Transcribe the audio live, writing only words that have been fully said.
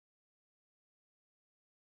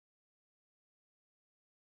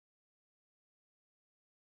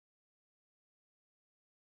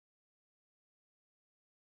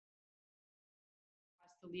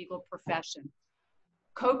the legal profession.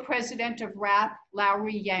 Co-president of RAP,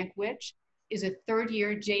 Lowry Yankwich, is a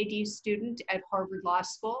third-year JD student at Harvard Law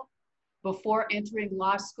School. Before entering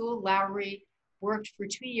law school, Lowry worked for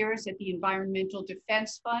 2 years at the Environmental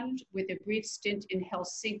Defense Fund with a brief stint in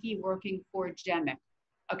Helsinki working for GEMIC,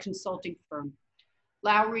 a consulting firm.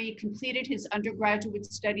 Lowry completed his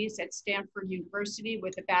undergraduate studies at Stanford University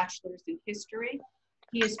with a bachelor's in history.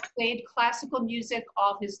 He has played classical music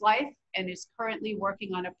all his life and is currently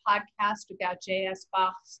working on a podcast about J.S.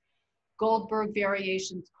 Bach's Goldberg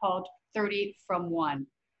variations called 30 from 1.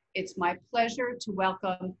 It's my pleasure to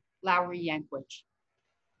welcome Lowry Yankwich.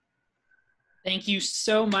 Thank you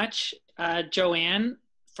so much, Joanne,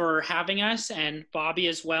 for having us, and Bobby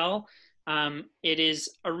as well. It is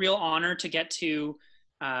a real honor to get to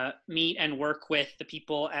meet and work with the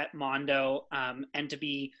people at Mondo and to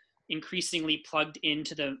be increasingly plugged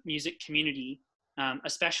into the music community,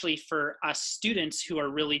 especially for us students who are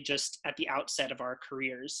really just at the outset of our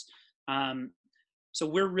careers. So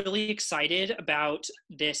we're really excited about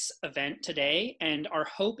this event today, and our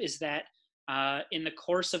hope is that in the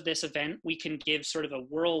course of this event, we can give sort of a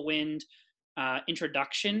whirlwind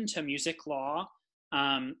introduction to music law,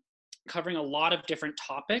 covering a lot of different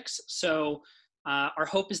topics. So our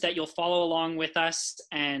hope is that you'll follow along with us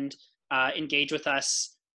and engage with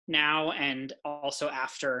us now and also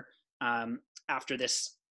after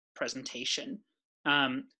this presentation.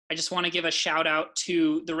 I just want to give a shout out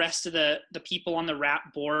to the rest of the people on the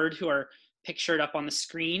RAP board who are pictured up on the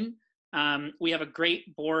screen. We have a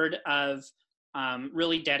great board of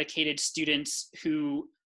really dedicated students who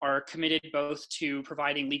are committed both to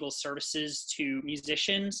providing legal services to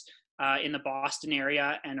musicians in the Boston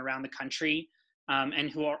area and around the country, and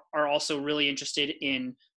who are also really interested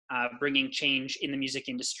in bringing change in the music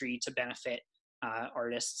industry to benefit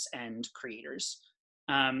artists and creators.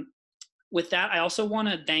 With that, I also want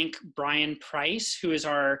to thank Brian Price, who is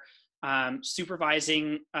our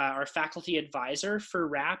supervising, our faculty advisor for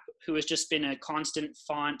RAP, who has just been a constant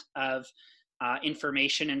font of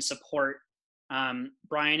information and support.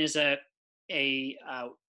 Brian is a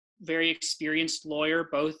very experienced lawyer,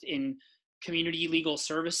 both in community legal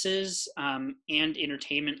services and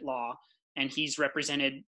entertainment law, and he's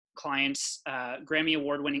represented clients, Grammy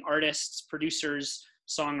Award-winning artists, producers,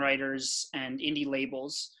 songwriters, and indie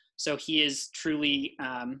labels. So he is truly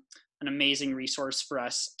an amazing resource for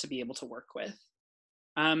us to be able to work with.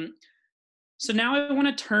 So now I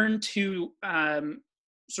want to turn to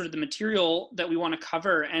sort of the material that we want to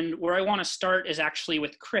cover, and where I want to start is actually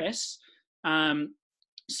with Chris.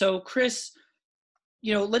 So Chris,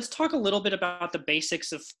 let's talk a little bit about the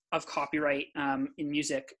basics of copyright in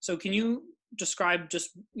music. So can you describe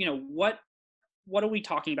just, what are we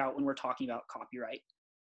talking about when we're talking about copyright?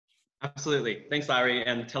 Absolutely. Thanks, Larry.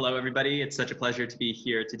 And hello, everybody. It's such a pleasure to be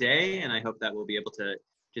here today. And I hope that we'll be able to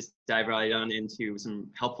just dive right on into some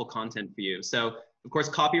helpful content for you. So, of course,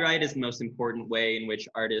 copyright is the most important way in which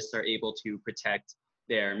artists are able to protect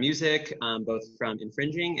their music, both from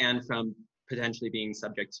infringing and from potentially being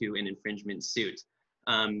subject to an infringement suit.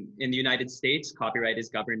 In the United States, copyright is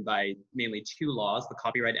governed by mainly two laws, the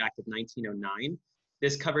Copyright Act of 1909.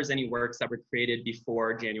 This covers any works that were created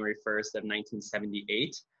before January 1st of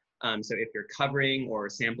 1978. So if you're covering or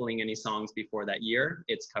sampling any songs before that year,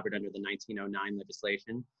 it's covered under the 1909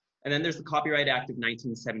 legislation. And then there's the Copyright Act of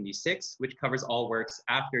 1976, which covers all works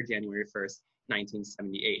after January 1st,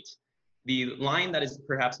 1978. The line that is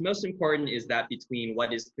perhaps most important is that between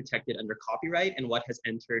what is protected under copyright and what has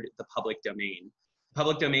entered the public domain.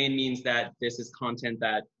 Public domain means that this is content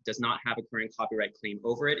that does not have a current copyright claim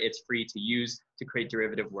over it. It's free to use, to create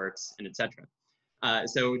derivative works, and etc.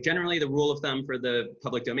 So generally, the rule of thumb for the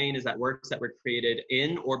public domain is that works that were created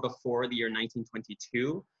in or before the year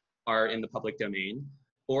 1922 are in the public domain,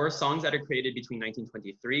 or songs that are created between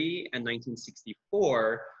 1923 and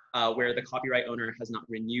 1964, where the copyright owner has not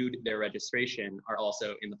renewed their registration, are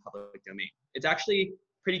also in the public domain. It's actually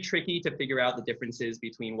pretty tricky to figure out the differences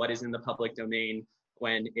between what is in the public domain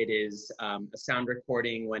when it is a sound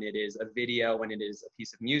recording, when it is a video, when it is a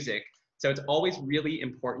piece of music. So it's always really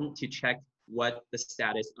important to check what the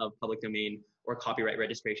status of public domain or copyright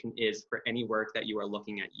registration is for any work that you are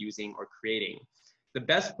looking at using or creating. The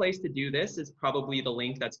best place to do this is probably the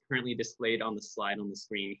link that's currently displayed on the slide on the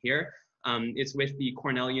screen here. It's with the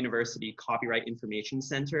Cornell University Copyright Information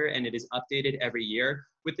Center, and it is updated every year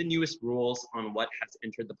with the newest rules on what has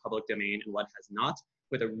entered the public domain and what has not,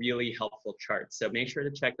 with a really helpful chart. So make sure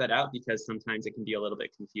to check that out because sometimes it can be a little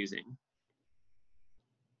bit confusing.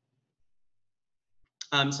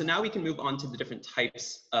 So now we can move on to the different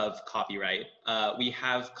types of copyright. We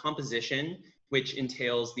have composition, which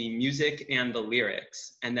entails the music and the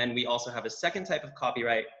lyrics. And then we also have a second type of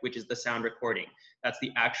copyright, which is the sound recording. That's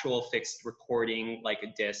the actual fixed recording like a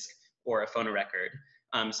disc or a phonorecord.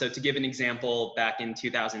 So to give an example, back in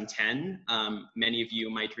 2010, many of you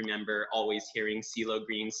might remember always hearing CeeLo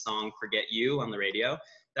Green's song Forget You on the radio.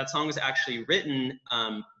 That song was actually written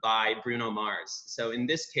by Bruno Mars. So in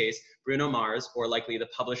this case, Bruno Mars, or likely the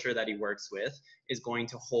publisher that he works with, is going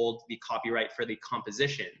to hold the copyright for the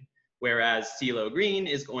composition, whereas CeeLo Green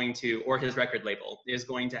is going to, or his record label, is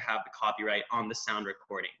going to have the copyright on the sound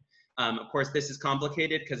recording. Of course, this is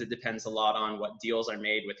complicated because it depends a lot on what deals are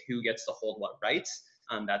made with who gets to hold what rights.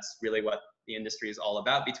 That's really what the industry is all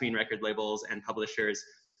about between record labels and publishers.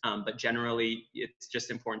 But generally, it's just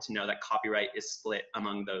important to know that copyright is split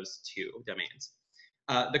among those two domains.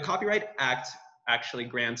 The Copyright Act actually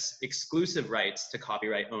grants exclusive rights to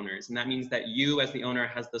copyright owners. And that means that you as the owner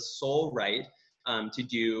has the sole right to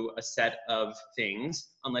do a set of things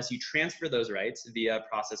unless you transfer those rights via a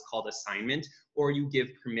process called assignment or you give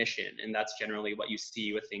permission. And that's generally what you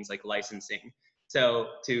see with things like licensing. So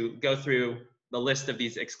to go through the list of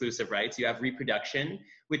these exclusive rights, you have reproduction,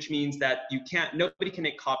 which means that nobody can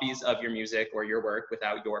make copies of your music or your work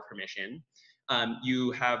without your permission.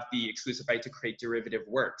 You have the exclusive right to create derivative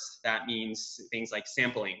works. That means things like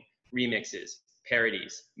sampling, remixes,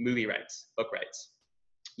 parodies, movie rights, book rights.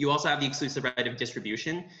 You also have the exclusive right of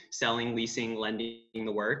distribution, selling, leasing, lending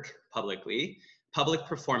the work publicly. Public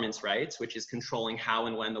performance rights, which is controlling how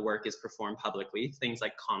and when the work is performed publicly, things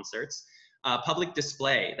like concerts. Public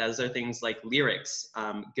display, those are things like lyrics,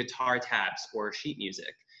 guitar tabs, or sheet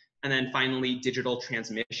music. And then finally, digital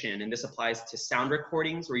transmission. And this applies to sound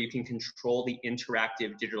recordings where you can control the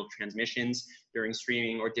interactive digital transmissions during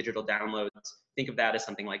streaming or digital downloads. Think of that as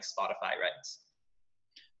something like Spotify rights.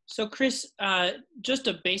 So Chris, just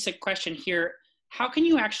a basic question here. How can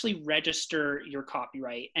you actually register your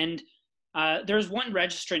copyright? And there's one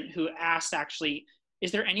registrant who asked actually,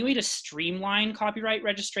 is there any way to streamline copyright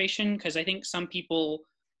registration? Because I think some people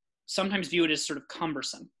sometimes view it as sort of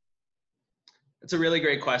cumbersome. It's a really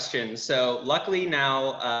great question. So luckily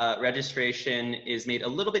now registration is made a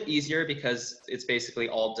little bit easier because it's basically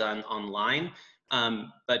all done online.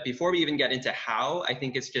 But before we even get into how, I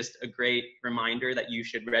think it's just a great reminder that you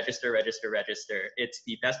should register. It's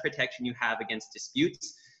the best protection you have against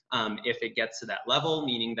disputes if it gets to that level,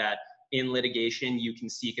 meaning that in litigation, you can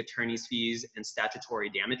seek attorney's fees and statutory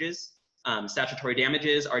damages. Statutory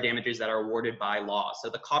damages are damages that are awarded by law. So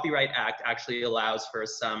the Copyright Act actually allows for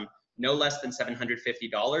some no less than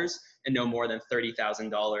 $750 and no more than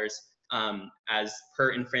 $30,000 as per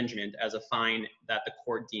infringement as a fine that the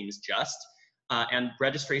court deems just. And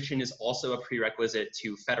registration is also a prerequisite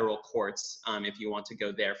to federal courts if you want to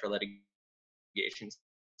go there for litigation.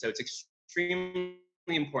 So it's extremely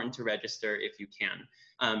important to register if you can.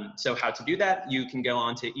 So how to do that? You can go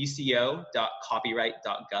on to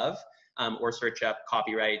eco.copyright.gov or search up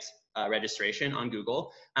copyright registration on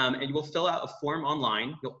Google, and you will fill out a form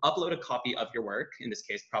online. You'll upload a copy of your work, in this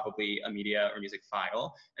case, probably a media or music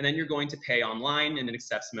file, and then you're going to pay online, and it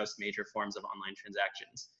accepts most major forms of online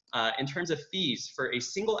transactions. In terms of fees, for a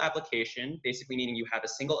single application, basically meaning you have a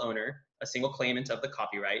single owner, a single claimant of the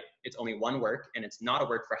copyright, it's only one work, and it's not a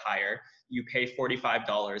work for hire, you pay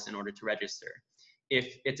 $45 in order to register.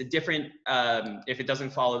 If it's a different, if it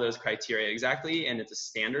doesn't follow those criteria exactly and it's a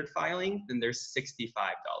standard filing, then there's $65.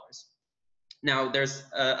 Now, there's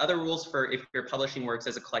other rules for if you're publishing works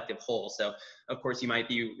as a collective whole. So, of course, you might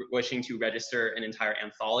be wishing to register an entire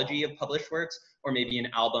anthology of published works, or maybe an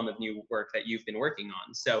album of new work that you've been working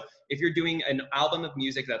on. So, if you're doing an album of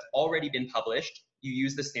music that's already been published, you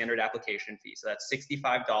use the standard application fee. So that's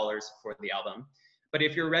 $65 for the album. But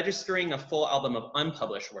if you're registering a full album of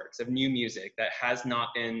unpublished works, of new music that has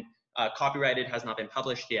not been copyrighted, has not been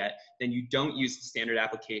published yet, then you don't use the standard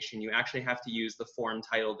application. You actually have to use the form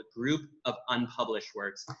titled Group of Unpublished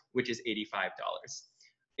Works, which is $85.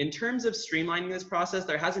 In terms of streamlining this process,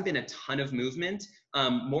 there hasn't been a ton of movement.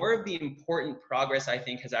 More of the important progress, I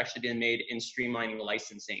think, has actually been made in streamlining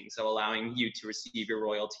licensing, so allowing you to receive your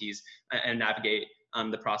royalties and navigate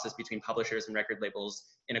the process between publishers and record labels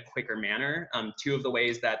in a quicker manner. Two of the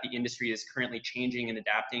ways that the industry is currently changing and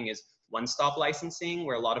adapting is one-stop licensing,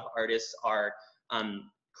 where a lot of artists are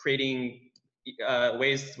creating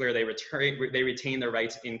ways where they retain their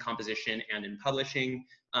rights in composition and in publishing.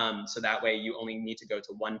 So that way you only need to go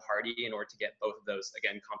to one party in order to get both of those,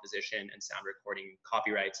 again, composition and sound recording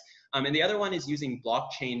copyrights. And the other one is using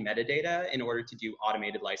blockchain metadata in order to do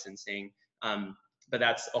automated licensing. But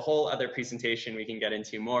that's a whole other presentation we can get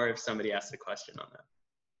into more if somebody asks a question on that.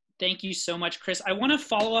 Thank you so much, Chris. I want to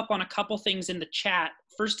follow up on a couple things in the chat.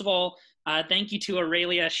 First of all, thank you to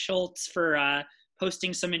Aurelia Schultz for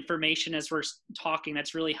posting some information as we're talking.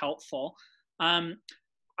 That's really helpful. I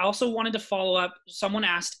also wanted to follow up. Someone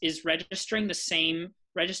asked, is registering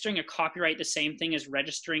a copyright the same thing as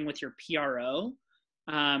registering with your PRO?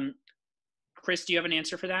 Chris, do you have an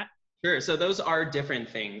answer for that? Sure. So those are different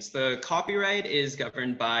things. The copyright is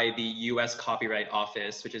governed by the US Copyright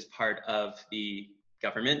Office, which is part of the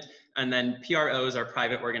government. And then PROs are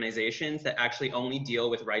private organizations that actually only deal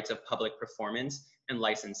with rights of public performance and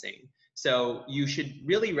licensing. So you should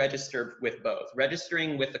really register with both.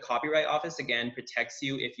 Registering with the Copyright Office, again, protects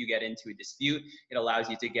you if you get into a dispute. It allows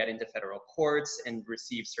you to get into federal courts and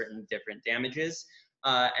receive certain different damages.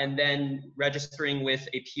 And then registering with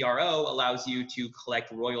a PRO allows you to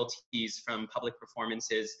collect royalties from public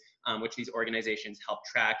performances, which these organizations help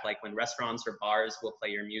track. Like when restaurants or bars will play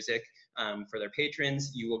your music for their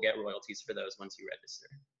patrons, you will get royalties for those once you register.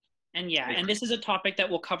 And yeah, and this is a topic that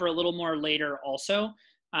we'll cover a little more later also.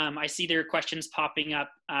 I see there are questions popping up,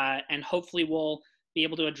 and hopefully we'll be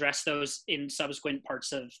able to address those in subsequent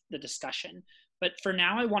parts of the discussion. But for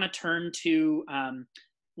now, I want to turn to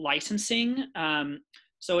licensing.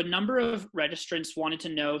 So a number of registrants wanted to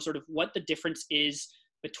know sort of what the difference is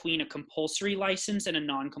between a compulsory license and a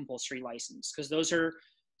non-compulsory license, because those are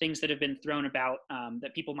things that have been thrown about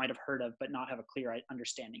that people might have heard of but not have a clear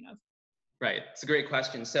understanding of. Right, it's a great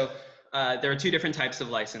question. So there are two different types of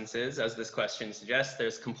licenses, as this question suggests.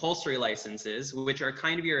 There's compulsory licenses, which are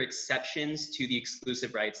kind of your exceptions to the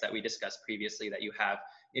exclusive rights that we discussed previously that you have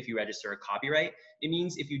if you register a copyright. It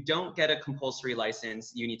means if you don't get a compulsory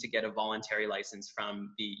license, you need to get a voluntary license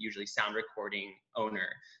from the usually sound recording owner.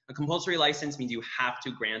 A compulsory license means you have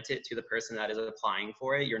to grant it to the person that is applying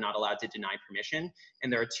for it. You're not allowed to deny permission.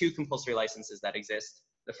 And there are two compulsory licenses that exist.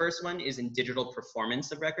 The first one is in digital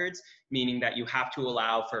performance of records, meaning that you have to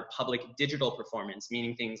allow for public digital performance,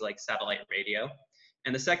 meaning things like satellite radio.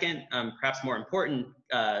 And the second, perhaps more important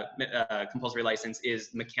compulsory license is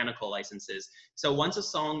mechanical licenses. So once a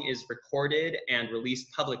song is recorded and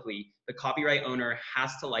released publicly, the copyright owner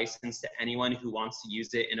has to license to anyone who wants to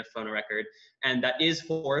use it in a phonorecord. And that is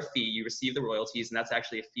for a fee. You receive the royalties, and that's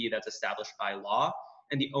actually a fee that's established by law.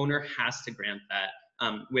 And the owner has to grant that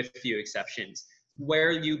with few exceptions.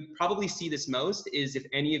 Where you probably see this most is if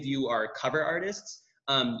any of you are cover artists,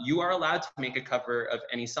 you are allowed to make a cover of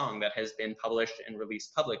any song that has been published and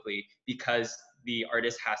released publicly because the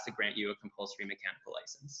artist has to grant you a compulsory mechanical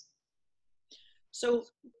license. So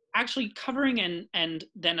actually covering and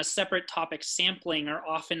then a separate topic, sampling, are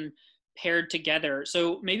often paired together.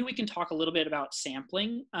 So maybe we can talk a little bit about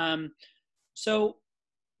sampling. So,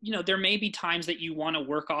 you know, there may be times that you want to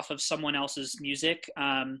work off of someone else's music,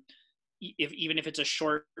 even if it's a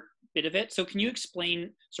short bit of it. So can you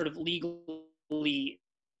explain sort of legally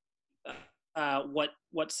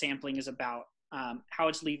what sampling is about, how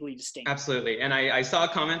it's legally distinct? Absolutely. And I saw a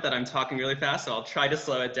comment that I'm talking really fast, so I'll try to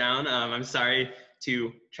slow it down. I'm sorry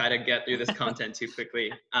to try to get through this content too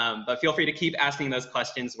quickly, but feel free to keep asking those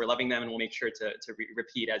questions. We're loving them, and we'll make sure to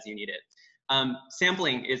repeat as you need it.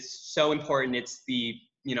 Sampling is so important. It's the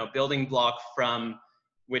building block from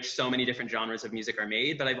which so many different genres of music are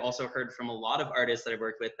made. But I've also heard from a lot of artists that I've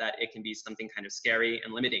worked with that it can be something kind of scary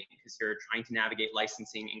and limiting because you're trying to navigate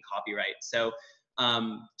licensing and copyright. So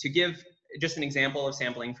to give just an example of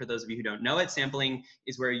sampling for those of you who don't know it, sampling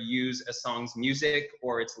is where you use a song's music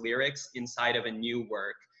or its lyrics inside of a new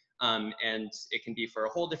work. And it can be for a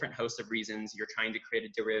whole different host of reasons. You're trying to create a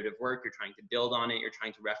derivative work, you're trying to build on it, you're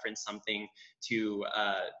trying to reference something to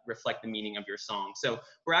reflect the meaning of your song. So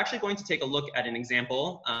we're actually going to take a look at an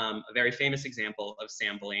example, a very famous example of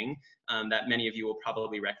sampling that many of you will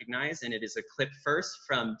probably recognize. And it is a clip first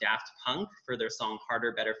from Daft Punk for their song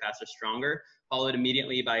Harder, Better, Faster, Stronger, followed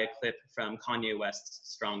immediately by a clip from Kanye West's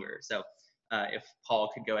Stronger. So if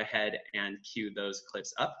Paul could go ahead and cue those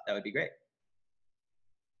clips up, that would be great.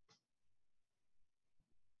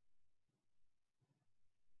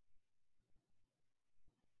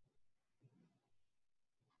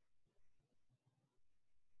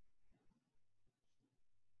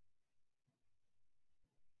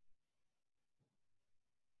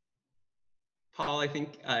 Paul, I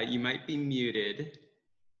think you might be muted.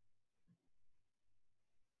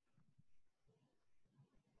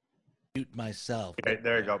 Mute myself. Okay,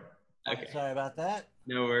 there you go. Okay. Sorry about that.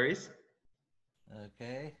 No worries.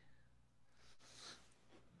 Okay.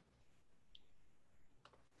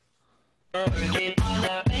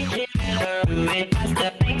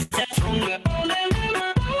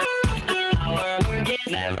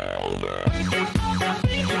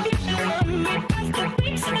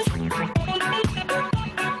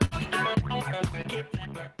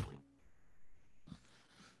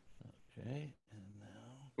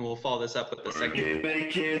 this up with the second.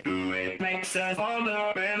 Make it do it, makes us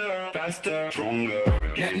harder, better, faster, stronger.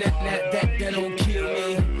 That don't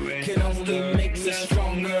kill me, can only make us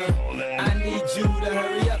stronger. I need you to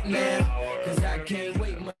hurry up now, cause I can't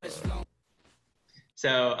wait much longer.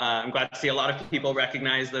 So I'm glad to see a lot of people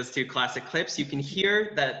recognize those two classic clips. You can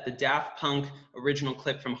hear that the Daft Punk original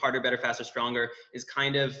clip from Harder, Better, Faster, Stronger is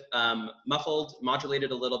kind of muffled, modulated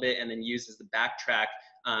a little bit, and then used as the backtrack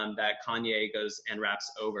that Kanye goes and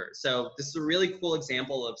raps over. So this is a really cool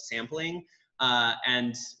example of sampling,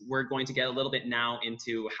 and we're going to get a little bit now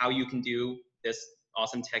into how you can do this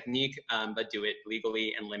awesome technique, but do it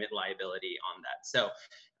legally and limit liability on that. So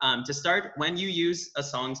to start, when you use a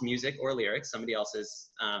song's music or lyrics, somebody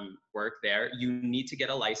else's work there, you need to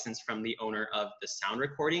get a license from the owner of the sound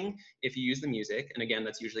recording if you use the music. And again,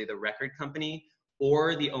 that's usually the record company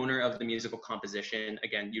or the owner of the musical composition,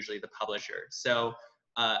 again, usually the publisher. So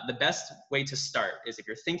the best way to start is if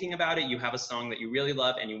you're thinking about it, you have a song that you really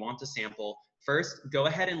love and you want to sample. First, go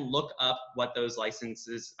ahead and look up what those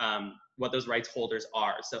licenses, what those rights holders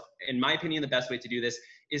are. So in my opinion, the best way to do this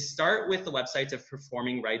is start with the websites of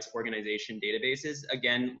performing rights organization databases.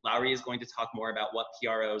 Again, Lowry is going to talk more about what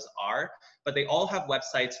PROs are, but they all have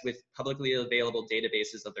websites with publicly available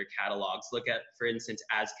databases of their catalogs. Look at, for instance,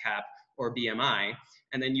 ASCAP or BMI,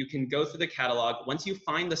 and then you can go through the catalog. Once you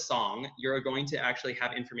find the song, you're going to actually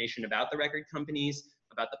have information about the record companies,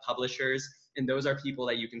 about the publishers, and those are people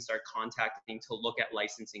that you can start contacting to look at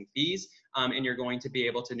licensing fees, and you're going to be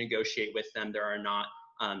able to negotiate with them. There are not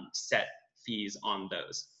set fees on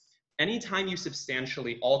those. Anytime you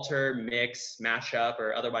substantially alter, mix, mash up,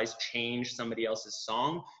 or otherwise change somebody else's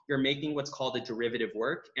song, you're making what's called a derivative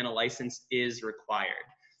work, and a license is required.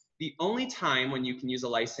 The only time when you can use a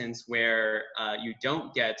license where you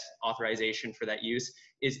don't get authorization for that use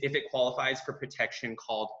is if it qualifies for protection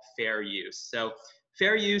called fair use. So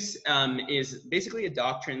fair use is basically a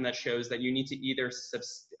doctrine that shows that you need to either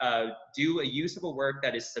do a use of a work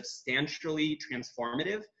that is substantially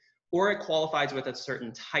transformative, or it qualifies with a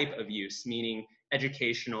certain type of use, meaning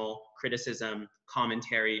educational, criticism,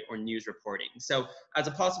 commentary, or news reporting. So as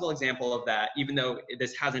a possible example of that, even though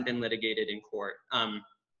this hasn't been litigated in court,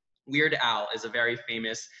 Weird Al is a very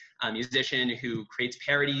famous musician who creates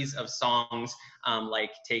parodies of songs,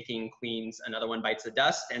 like taking Queen's Another One Bites the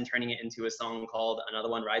Dust and turning it into a song called Another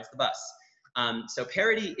One Rides the Bus. So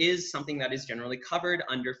parody is something that is generally covered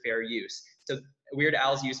under fair use. So Weird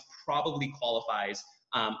Al's use probably qualifies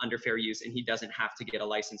under fair use, and he doesn't have to get a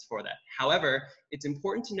license for that. However, it's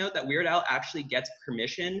important to note that Weird Al actually gets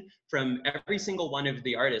permission from every single one of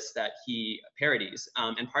the artists that he parodies.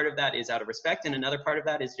 And part of that is out of respect, and another part of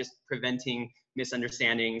that is just preventing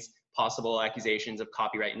misunderstandings, possible accusations of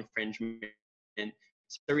copyright infringement.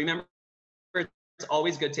 So remember, it's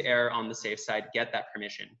always good to err on the safe side, get that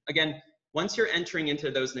permission. Again, once you're entering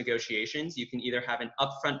into those negotiations, you can either have an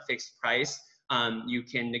upfront fixed price. You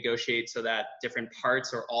can negotiate so that different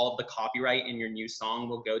parts or all of the copyright in your new song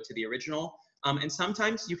will go to the original. And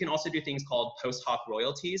sometimes you can also do things called post hoc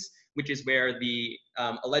royalties, which is where the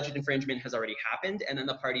alleged infringement has already happened, and then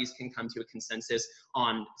the parties can come to a consensus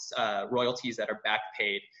on royalties that are back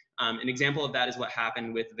paid. An example of that is what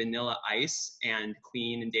happened with Vanilla Ice and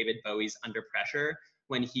Queen and David Bowie's Under Pressure,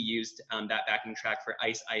 when he used that backing track for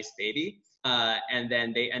Ice Ice Baby. And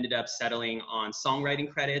then they ended up settling on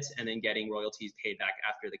songwriting credits and then getting royalties paid back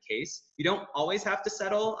after the case. You don't always have to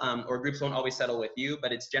settle, or groups won't always settle with you,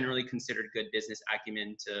 but it's generally considered good business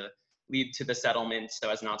acumen to lead to the settlement so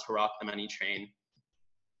as not to rock the money train.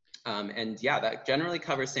 And yeah, that generally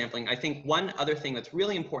covers sampling. I think one other thing that's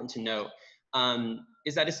really important to note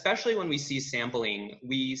is that especially when we see sampling,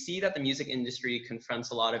 we see that the music industry confronts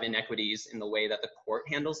a lot of inequities in the way that the court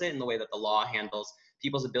handles it, in the way that the law handles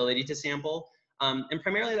people's ability to sample. And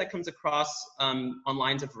primarily that comes across on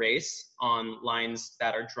lines of race, on lines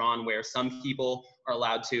that are drawn where some people are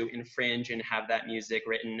allowed to infringe and have that music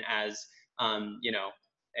written as, you know,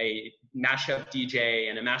 a mashup DJ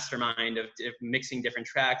and a mastermind of mixing different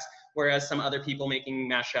tracks, whereas some other people making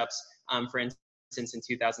mashups, for instance, in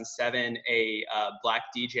 2007, a black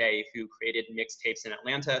DJ who created mixtapes in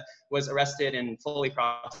Atlanta was arrested and fully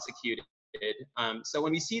prosecuted. So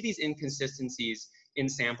when we see these inconsistencies in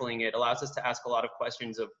sampling, it allows us to ask a lot of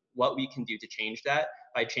questions of what we can do to change that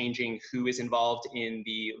by changing who is involved in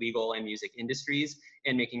the legal and music industries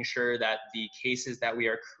and making sure that the cases that we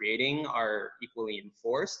are creating are equally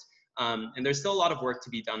enforced. And there's still a lot of work to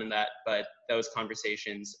be done in that, but those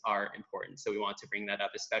conversations are important. So we want to bring that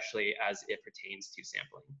up, especially as it pertains to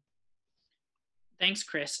sampling. Thanks,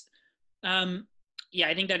 Chris. Yeah,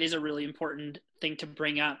 I think that is a really important thing to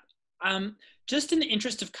bring up. Just in the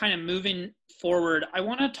interest of kind of moving forward, I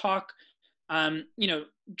want to talk,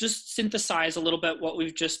 just synthesize a little bit what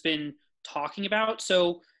we've just been talking about.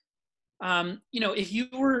 So, if you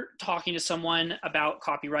were talking to someone about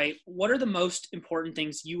copyright, what are the most important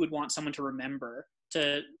things you would want someone to remember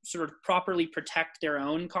to sort of properly protect their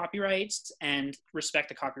own copyrights and respect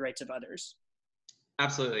the copyrights of others?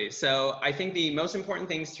 Absolutely. So I think the most important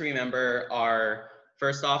things to remember are,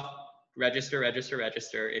 first off, register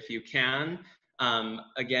if you can.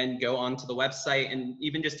 Again, go onto the website and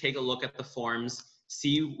even just take a look at the forms,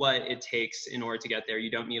 see what it takes in order to get there. You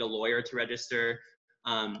don't need a lawyer to register.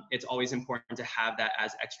 It's always important to have that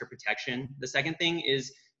as extra protection. The second thing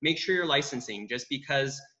is make sure you're licensing. Just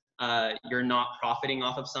because you're not profiting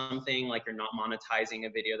off of something, like you're not monetizing a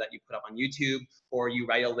video that you put up on YouTube, or you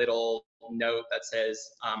write a little note that says,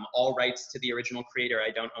 all rights to the original creator,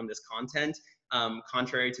 I don't own this content,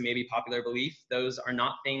 contrary to maybe popular belief, those are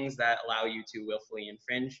not things that allow you to willfully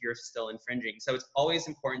infringe. You're still infringing. So it's always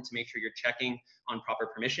important to make sure you're checking on proper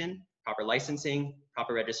permission, proper licensing,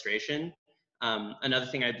 proper registration. Another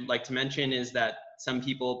thing I'd like to mention is that some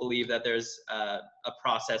people believe that there's a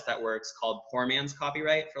process that works called poor man's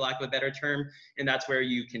copyright, for lack of a better term, and that's where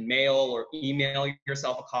you can mail or email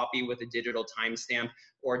yourself a copy with a digital timestamp,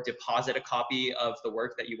 or deposit a copy of the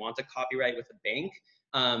work that you want to copyright with a bank,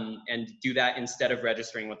 and do that instead of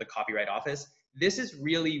registering with the Copyright Office. This is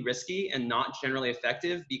really risky and not generally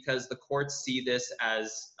effective because the courts see this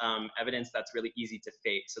as evidence that's really easy to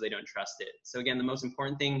fake, so they don't trust it. So again, the most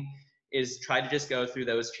important thing is try to just go through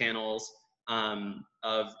those channels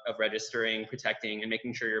of registering, protecting, and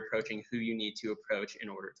making sure you're approaching who you need to approach in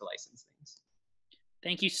order to license things.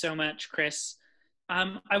 Thank you so much, Chris.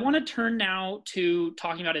 I want to turn now to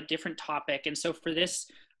talking about a different topic. And so for this,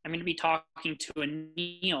 I'm going to be talking to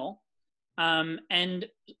Anil. And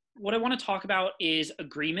what I want to talk about is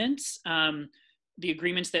agreements, the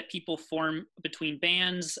agreements that people form between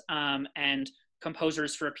bands and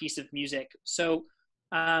composers for a piece of music. So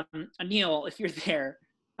Anil, if you're there,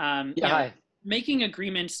 Hi. Making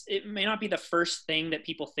agreements, it may not be the first thing that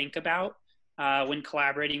people think about when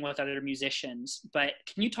collaborating with other musicians, but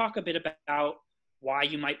can you talk a bit about why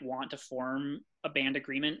you might want to form a band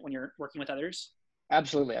agreement when you're working with others?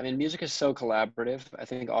 Absolutely. I mean, music is so collaborative. I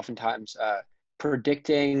think oftentimes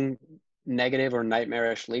predicting negative or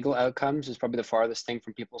nightmarish legal outcomes is probably the farthest thing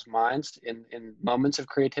from people's minds in moments of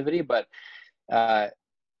creativity, but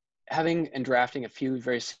having and drafting a few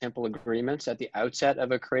very simple agreements at the outset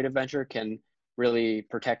of a creative venture can really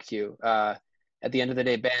protect you. At the end of the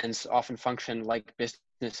day, bands often function like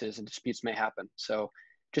businesses and disputes may happen. So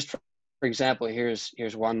just for example, here's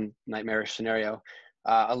one nightmarish scenario.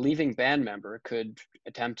 A leaving band member could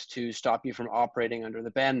attempt to stop you from operating under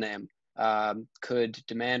the band name, could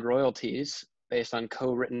demand royalties based on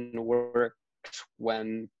co-written works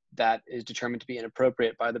when that is determined to be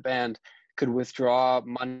inappropriate by the band, could withdraw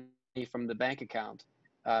money from the bank account.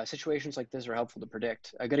 Situations like this are helpful to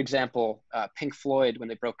predict. A good example, Pink Floyd, when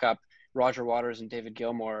they broke up, Roger Waters and David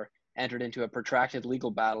Gilmour entered into a protracted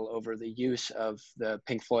legal battle over the use of the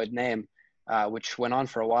Pink Floyd name, which went on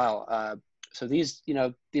for a while. So these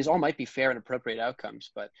all might be fair and appropriate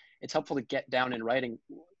outcomes, but it's helpful to get down in writing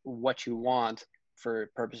what you want for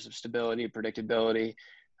purposes of stability, predictability,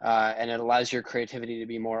 and it allows your creativity to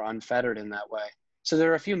be more unfettered in that way. So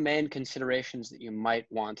there are a few main considerations that you might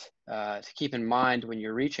want to keep in mind when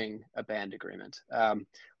you're reaching a band agreement.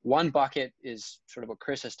 One bucket is sort of what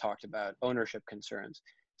Chris has talked about, ownership concerns.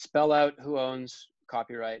 Spell out who owns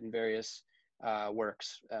copyright in various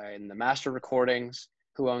works. In the master recordings,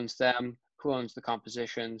 who owns them, who owns the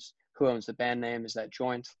compositions, who owns the band name, is that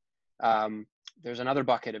joint? There's another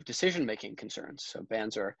bucket of decision-making concerns. So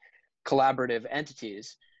bands are collaborative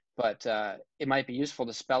entities, but it might be useful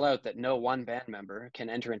to spell out that no one band member can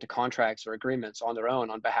enter into contracts or agreements on their own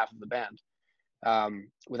on behalf of the band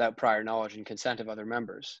without prior knowledge and consent of other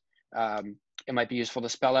members. It might be useful to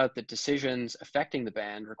spell out that decisions affecting the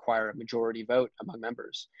band require a majority vote among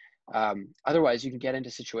members. Otherwise, you can get into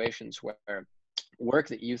situations where work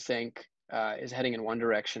that you think is heading in one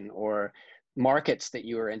direction, or markets that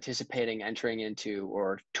you are anticipating entering into,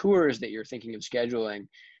 or tours that you're thinking of scheduling,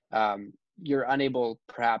 you're unable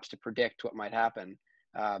perhaps to predict what might happen.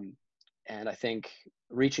 And I think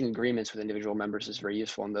reaching agreements with individual members is very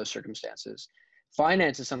useful in those circumstances.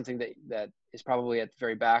 Finance is something that is probably at the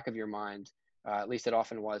very back of your mind, at least it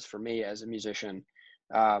often was for me as a musician.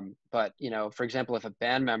 But, for example, if a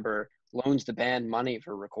band member loans the band money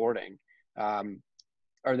for recording,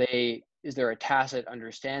 is there a tacit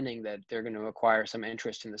understanding that they're going to acquire some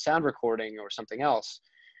interest in the sound recording or something else?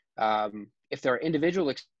 If there are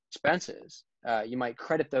individual expenses, you might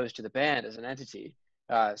credit those to the band as an entity,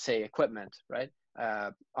 say equipment, right?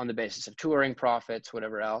 On the basis of touring profits,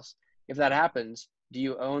 whatever else. If that happens, do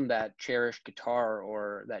you own that cherished guitar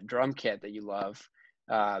or that drum kit that you love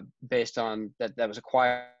based on that was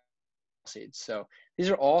acquired? So these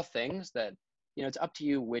are all things that, it's up to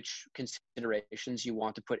you which considerations you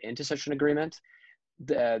want to put into such an agreement.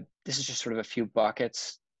 This is just sort of a few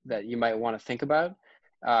buckets that you might want to think about.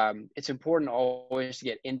 It's important always to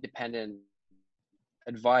get independent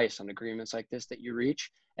advice on agreements like this that you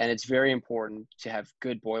reach. And it's very important to have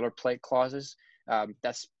good boilerplate clauses.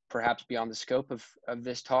 That's perhaps beyond the scope of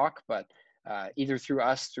this talk, but either through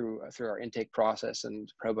us, through our intake process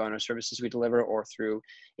and pro bono services we deliver, or through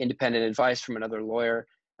independent advice from another lawyer,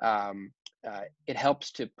 it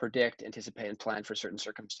helps to predict, anticipate, and plan for certain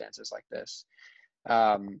circumstances like this.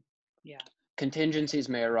 Contingencies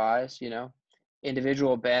may arise,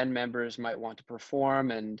 individual band members might want to perform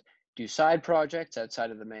and do side projects outside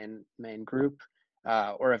of the main group,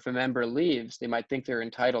 or if a member leaves, they might think they're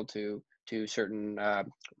entitled to certain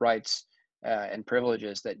rights and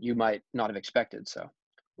privileges that you might not have expected. So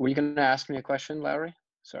were you going to ask me a question, Lowry?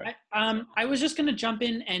 Sorry. I was just going to jump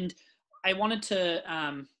in, and I wanted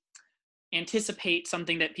to anticipate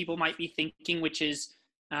something that people might be thinking, which is,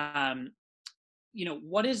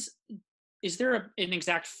 what is there an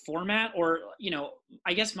exact format, or,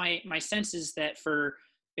 I guess my sense is that for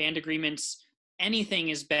band agreements, anything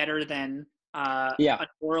is better than an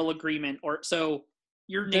oral agreement, or so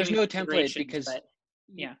there's no template because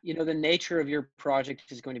the nature of your project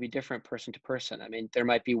is going to be different person to person. I mean, there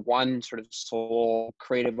might be one sort of sole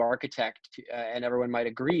creative architect, and everyone might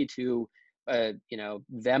agree to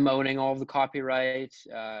them owning all of the copyright,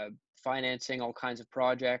 financing all kinds of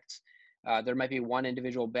projects. There might be one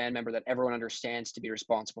individual band member that everyone understands to be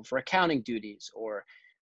responsible for accounting duties,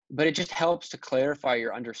 but it just helps to clarify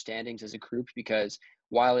your understandings as a group, because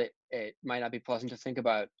while it might not be pleasant to think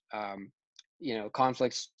about,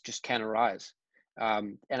 conflicts just can arise.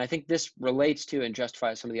 And I think this relates to and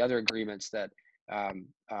justifies some of the other agreements that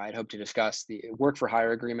I'd hope to discuss: the work for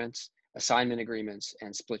hire agreements, assignment agreements,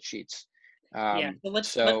 and split sheets. So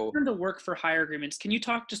let's turn to work for hire agreements. Can you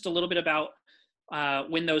talk just a little bit about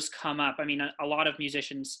when those come up? I mean, a lot of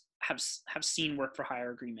musicians have seen work for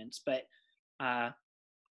hire agreements, but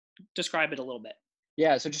describe it a little bit.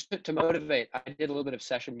 Yeah, so just to motivate, I did a little bit of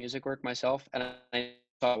session music work myself, and I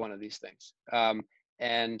saw one of these things.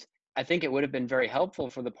 And I think it would have been very helpful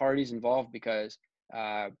for the parties involved, because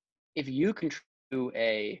if you contribute to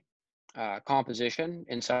a composition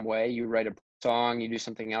in some way, you write a song, you do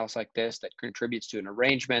something else like this that contributes to an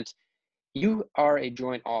arrangement, you are a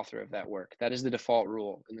joint author of that work. That is the default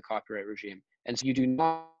rule in the copyright regime. And so you do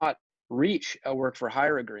not reach a work for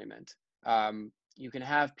hire agreement. You can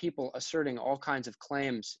have people asserting all kinds of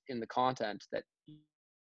claims in the content that,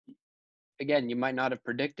 again, you might not have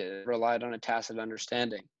predicted, relied on a tacit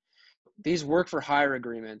understanding. These work for hire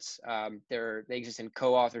agreements, they exist in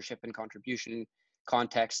co-authorship and contribution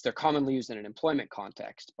contexts. They're commonly used in an employment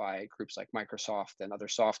context by groups like Microsoft and other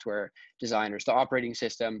software designers. The operating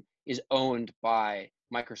system is owned by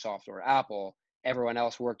Microsoft or Apple. Everyone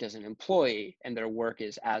else worked as an employee, and their work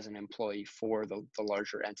is as an employee for the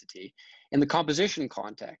larger entity. In the composition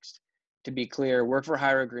context, to be clear, work for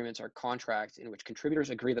hire agreements are contracts in which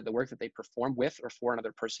contributors agree that the work that they perform with or for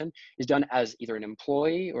another person is done as either an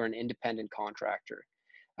employee or an independent contractor.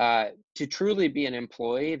 To truly be an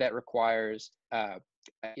employee, that requires a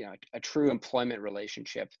true employment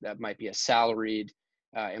relationship. That might be a salaried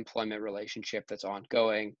employment relationship that's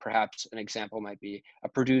ongoing. Perhaps an example might be a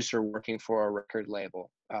producer working for a record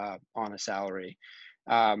label on a salary.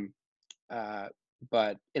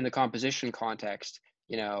 But in the composition context,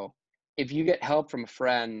 if you get help from a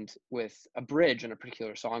friend with a bridge on a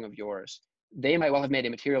particular song of yours, they might well have made a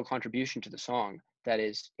material contribution to the song that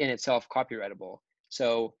is in itself copyrightable.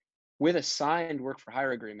 So with a signed work for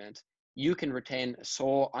hire agreement, you can retain a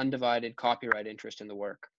sole undivided copyright interest in the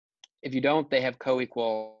work. If you don't, they have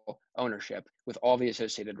co-equal ownership with all the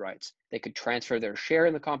associated rights. They could transfer their share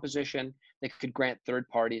in the composition. They could grant third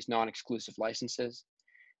parties non-exclusive licenses.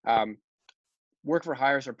 Work for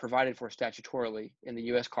hires are provided for statutorily in the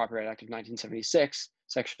U.S. Copyright Act of 1976,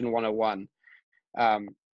 Section 101.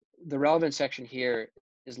 The relevant section here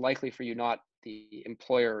is likely for you not the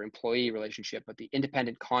employer-employee relationship, but the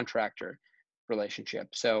independent contractor relationship.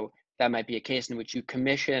 So that might be a case in which you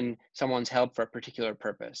commission someone's help for a particular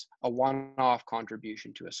purpose, a one-off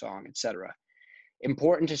contribution to a song, etc.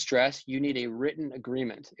 Important to stress, you need a written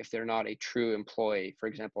agreement if they're not a true employee, for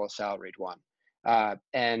example, a salaried one.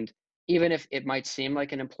 And even if it might seem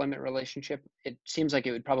like an employment relationship, it seems like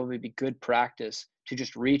it would probably be good practice to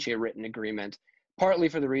just reach a written agreement, partly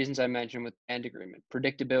for the reasons I mentioned with band agreement: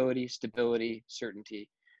 predictability, stability, certainty.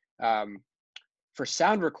 For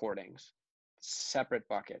sound recordings, separate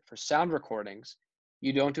bucket. For sound recordings,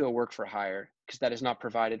 you don't do a work for hire because that is not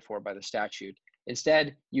provided for by the statute.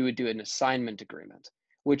 Instead, you would do an assignment agreement,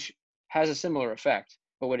 which has a similar effect.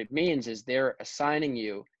 But what it means is they're assigning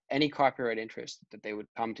you any copyright interest that they would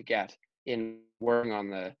come to get in working on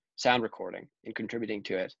the sound recording and contributing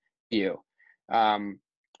to it to you.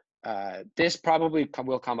 This probably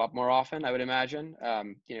will come up more often, I would imagine,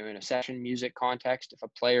 in a session music context. If a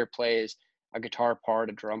player plays a guitar part,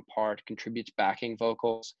 a drum part, contributes backing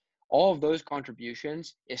vocals, all of those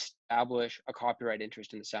contributions establish a copyright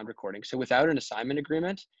interest in the sound recording. So without an assignment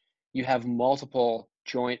agreement, you have multiple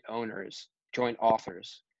joint owners, joint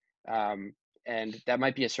authors. And that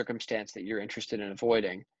might be a circumstance that you're interested in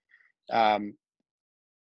avoiding. Sorry,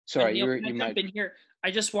 Neil, you might jump in here.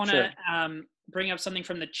 I just want to bring up something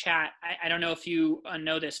from the chat. I don't know if you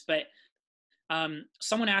know this, but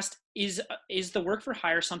someone asked, is the work for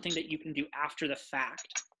hire something that you can do after the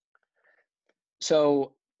fact?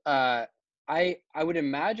 So I would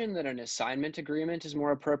imagine that an assignment agreement is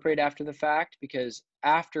more appropriate after the fact, because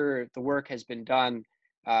after the work has been done,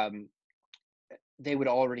 they would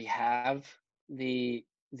already have they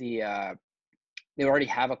already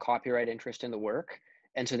have a copyright interest in the work,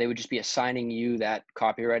 and so they would just be assigning you that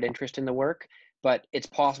copyright interest in the work. But it's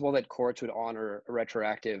possible that courts would honor a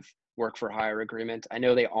retroactive work for hire agreement. I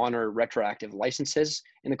know they honor retroactive licenses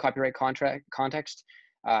in the copyright contract context,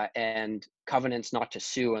 and covenants not to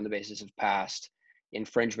sue on the basis of past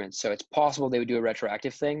infringements. So it's possible they would do a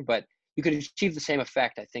retroactive thing, but you could achieve the same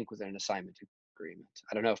effect, I think, with an assignment agreement.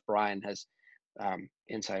 I don't know if Brian has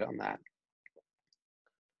insight on that.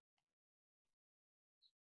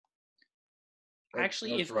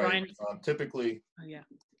 Actually, That's if right. Brian, typically yeah,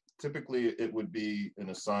 it would be an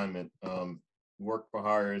assignment. Work for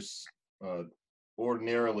hires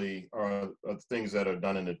ordinarily are things that are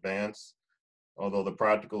done in advance, although the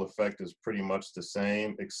practical effect is pretty much the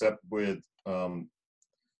same, except with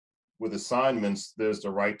assignments, there's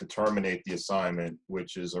the right to terminate the assignment,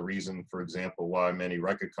 which is a reason, for example, why many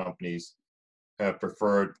record companies have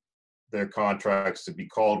preferred their contracts to be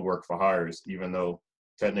called work for hires, even though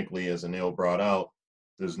technically, as Anil brought out,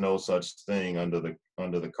 there's no such thing under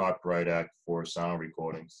the Copyright Act for sound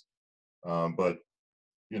recordings. But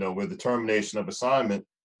with the termination of assignment,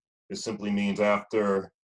 it simply means after, I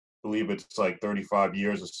believe it's like 35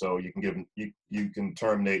 years or so, you can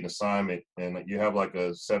terminate an assignment, and you have like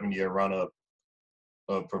a 7-year run up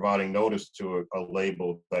of providing notice to a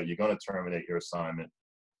label that you're going to terminate your assignment.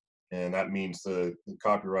 And that means the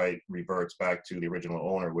copyright reverts back to the original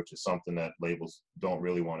owner, which is something that labels don't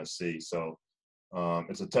really want to see. So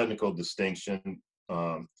it's a technical distinction.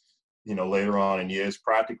 Later on in years,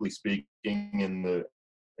 practically speaking, in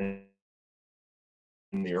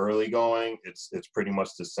the early going, it's pretty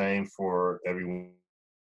much the same for everyone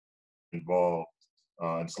involved.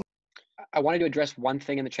 I wanted to address one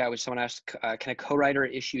thing in the chat, which someone asked, can a co-writer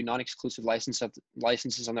issue non-exclusive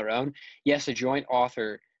licenses on their own? Yes, a joint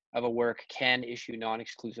author of a work can issue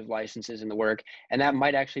non-exclusive licenses in the work, and that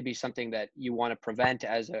might actually be something that you want to prevent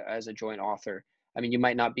as a joint author. I mean, you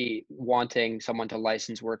might not be wanting someone to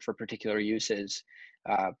license work for particular uses,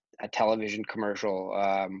 a television commercial.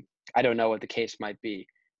 I don't know what the case might be,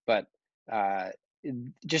 but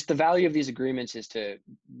just the value of these agreements is to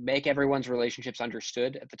make everyone's relationships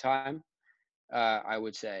understood at the time, I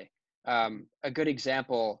would say. A good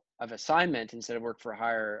example of assignment instead of work for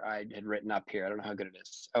hire I had written up here. I don't know how good it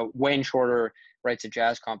is. Wayne Shorter writes a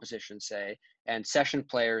jazz composition, say, and session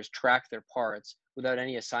players track their parts without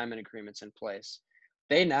any assignment agreements in place.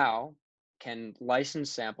 They now can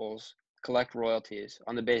license samples, collect royalties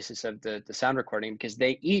on the basis of the sound recording, because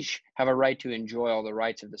they each have a right to enjoy all the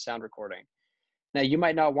rights of the sound recording. Now, you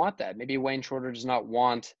might not want that. Maybe Wayne Shorter does not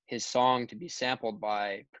want his song to be sampled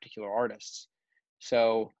by particular artists.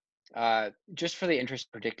 So just for the interest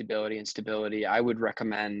of predictability and stability, I would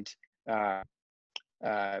recommend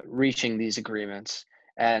reaching these agreements.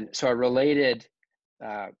 And so a related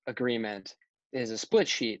agreement is a split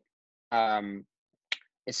sheet.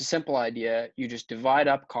 It's a simple idea. You just divide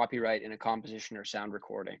up copyright in a composition or sound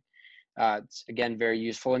recording. It's, again, very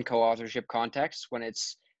useful in co-authorship contexts,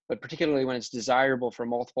 but particularly when it's desirable for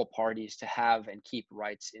multiple parties to have and keep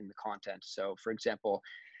rights in the content. So, for example,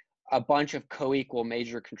 a bunch of co-equal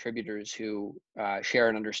major contributors who share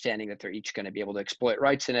an understanding that they're each going to be able to exploit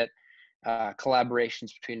rights in it,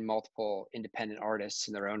 collaborations between multiple independent artists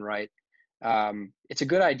in their own right. It's a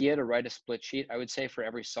good idea to write a split sheet, I would say, for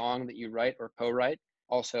every song that you write or co-write,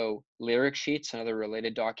 also lyric sheets and other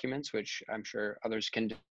related documents, which I'm sure others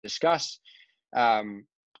can discuss. And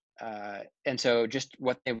so just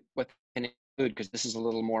what they can include, because this is a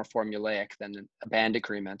little more formulaic than a band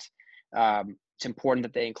agreement. It's important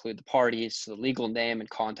that they include the parties, so the legal name and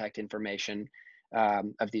contact information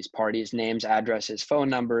of these parties, names, addresses, phone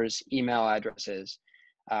numbers, email addresses,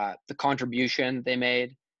 the contribution they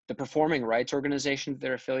made, the performing rights organization that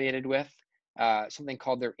they're affiliated with, something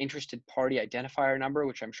called their interested party identifier number,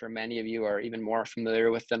 which I'm sure many of you are even more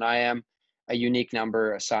familiar with than I am, a unique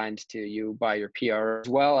number assigned to you by your PR, as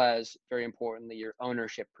well as, very importantly, your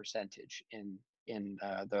ownership percentage in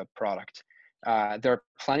the product. There are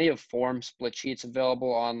plenty of form split sheets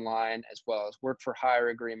available online, as well as work for hire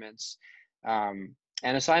agreements and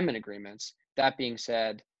assignment agreements. That being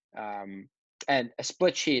said, and a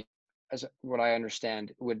split sheet, as what I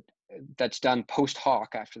understand, that's done post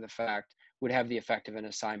hoc after the fact, would have the effect of an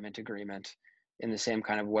assignment agreement in the same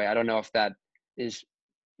kind of way. I don't know if that is,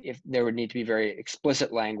 if there would need to be very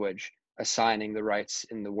explicit language assigning the rights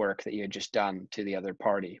in the work that you had just done to the other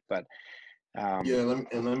party, but yeah,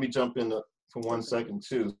 let me jump in for 1 second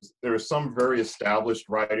too. There are some very established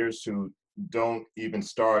writers who don't even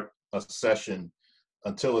start a session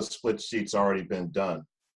until a split sheet's already been done,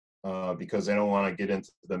 because they don't want to get into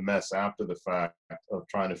the mess after the fact of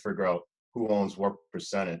trying to figure out who owns what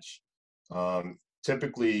percentage.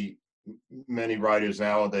 Typically, many writers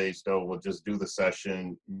nowadays, though, will just do the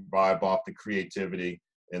session, vibe off the creativity,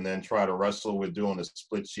 and then try to wrestle with doing a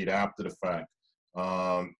split sheet after the fact,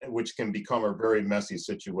 which can become a very messy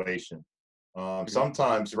situation.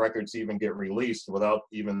 Sometimes records even get released without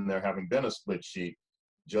even there having been a split sheet.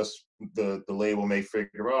 Just the label may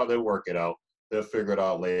figure, oh, they'll work it out. They'll figure it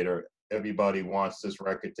out later. Everybody wants this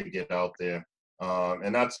record to get out there.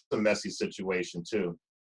 And that's a messy situation too.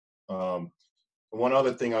 One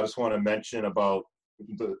other thing I just want to mention about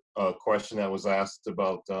the question that was asked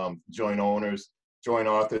about joint owners, joint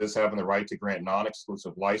authors having the right to grant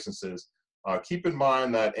non-exclusive licenses. Keep in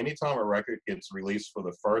mind that anytime a record gets released for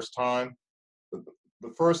the first time,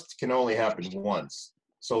 the first can only happen once.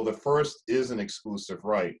 So the first is an exclusive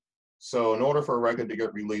right. So in order for a record to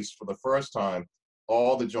get released for the first time,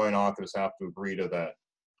 all the joint authors have to agree to that.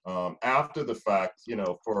 After the fact, you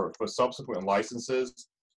know, for subsequent licenses,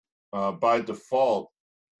 by default,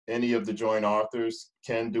 any of the joint authors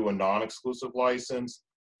can do a non-exclusive license,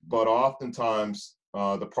 but oftentimes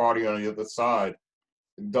the party on the other side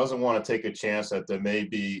doesn't want to take a chance that there may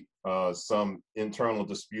be some internal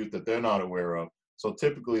dispute that they're not aware of. So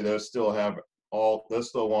typically they'll still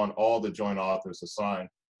want all the joint authors to sign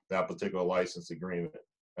that particular license agreement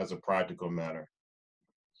as a practical matter.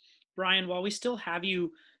 Brian, while we still have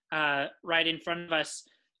you right in front of us,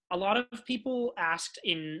 a lot of people asked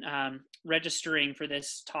in registering for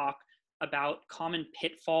this talk about common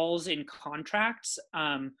pitfalls in contracts.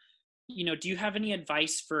 You know, do you have any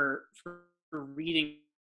advice for reading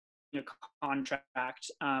a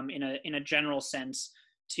contract in a general sense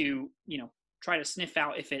to, you know, try to sniff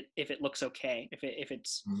out if it looks okay, if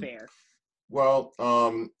it's fair? Well,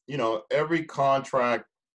 you know, every contract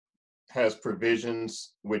has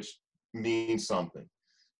provisions which mean something.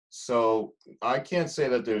 So I can't say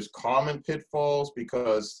that there's common pitfalls,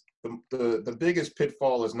 because the biggest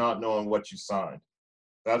pitfall is not knowing what you signed.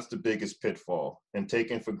 That's the biggest pitfall, and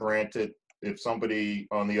taking for granted if somebody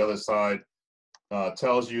on the other side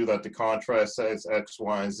tells you that the contract says X,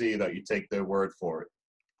 Y, and Z, that you take their word for it.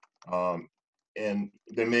 And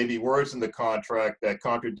there may be words in the contract that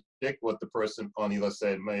contradict what the person on the other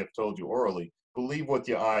side may have told you orally. Believe what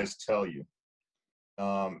your eyes tell you.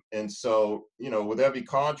 And so, you know, with every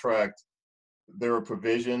contract, there are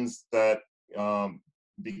provisions that,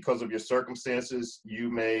 because of your circumstances, you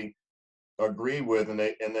may agree with, and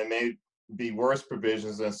there may be worse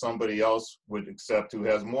provisions than somebody else would accept who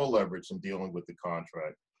has more leverage in dealing with the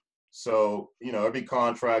contract. So, you know, every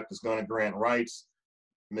contract is going to grant rights,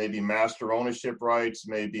 maybe master ownership rights,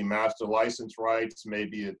 maybe master license rights,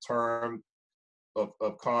 maybe a term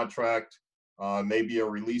of contract. Maybe a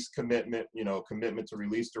release commitment, you know, commitment to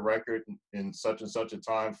release the record in such and such a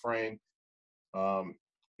time frame.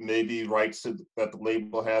 Maybe rights that the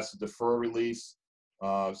label has to defer release,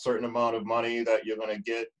 certain amount of money that you're going to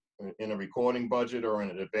get in a recording budget or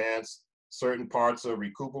in an advance, certain parts are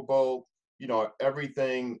recoupable. You know,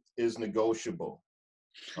 everything is negotiable.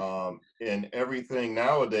 And everything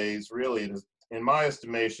nowadays, really, is, in my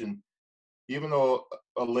estimation, even though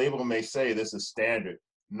a label may say this is standard,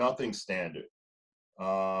 nothing's standard.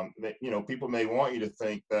 You know, people may want you to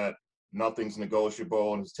think that nothing's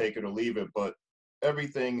negotiable and it's take it or leave it, but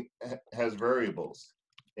everything has variables,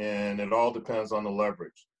 and it all depends on the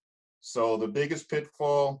leverage. So the biggest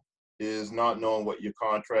pitfall is not knowing what your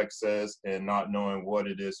contract says and not knowing what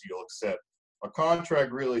it is you'll accept. A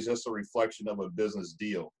contract really is just a reflection of a business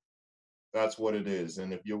deal. That's what it is.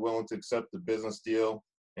 And if you're willing to accept the business deal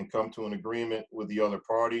and come to an agreement with the other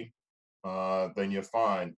party, then you're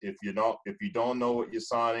fine. If you don't know what you're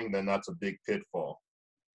signing, then that's a big pitfall.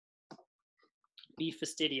 Be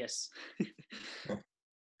fastidious.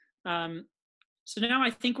 So now I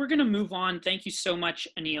think we're going to move on. Thank you so much,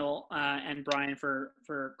 Anil and Brian,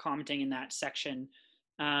 for commenting in that section.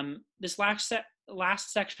 This last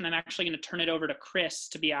section, I'm actually going to turn it over to Chris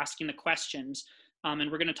to be asking the questions,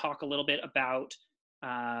 and we're going to talk a little bit about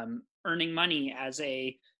earning money as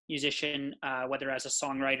a musician, whether as a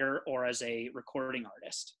songwriter or as a recording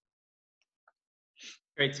artist.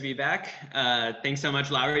 Great to be back. Thanks so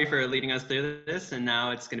much, Lowry, for leading us through this. And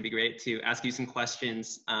now it's going to be great to ask you some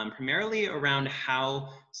questions, primarily around how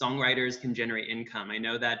songwriters can generate income. I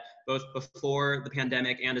know that both before the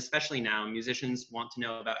pandemic and especially now, musicians want to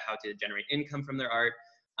know about how to generate income from their art.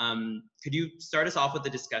 Could you start us off with a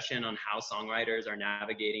discussion on how songwriters are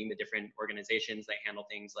navigating the different organizations that handle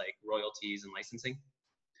things like royalties and licensing?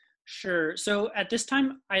 Sure. So at this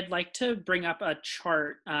time, I'd like to bring up a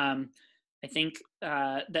chart. I think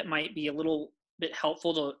that might be a little bit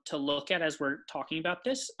helpful to look at as we're talking about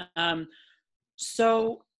this.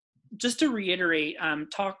 So just to reiterate,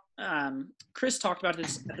 Chris talked about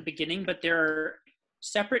this at the beginning, but there are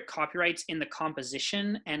separate copyrights in the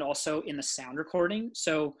composition and also in the sound recording.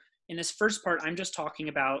 So in this first part, I'm just talking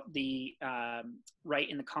about the right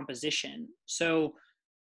in the composition. So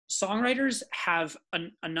songwriters have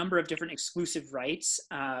a number of different exclusive rights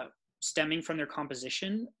stemming from their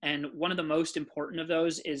composition. And one of the most important of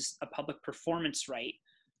those is a public performance right.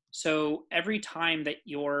 So every time that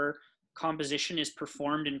your composition is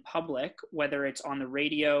performed in public, whether it's on the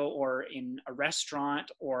radio or in a restaurant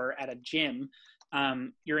or at a gym,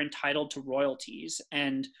 you're entitled to royalties.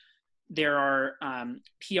 And there are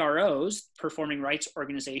PROs, performing rights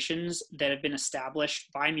organizations, that have been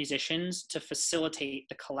established by musicians to facilitate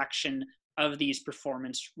the collection of these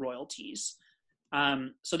performance royalties.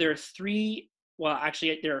 So there are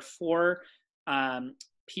four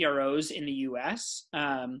PROs in the US,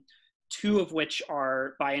 two of which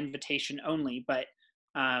are by invitation only, but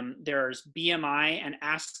there's BMI and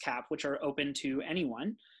ASCAP, which are open to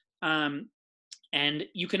anyone. And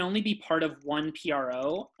you can only be part of one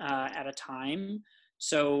PRO at a time.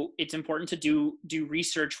 So it's important to do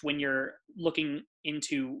research when you're looking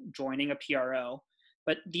into joining a PRO.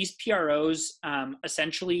 But these PROs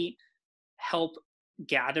essentially help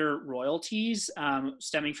gather royalties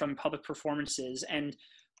stemming from public performances. And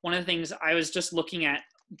one of the things, I was just looking at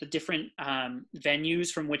the different venues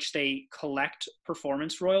from which they collect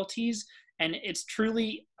performance royalties, and it's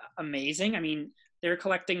truly amazing. I mean, they're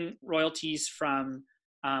collecting royalties from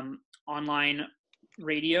online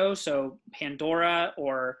radio, so Pandora,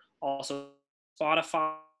 or also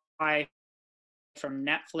Spotify, from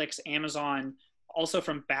Netflix, Amazon, also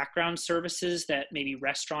from background services that maybe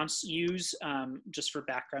restaurants use just for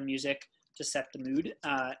background music to set the mood.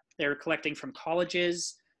 They're collecting from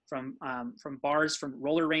colleges, from bars, from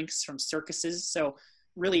roller rinks, from circuses. So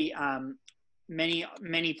really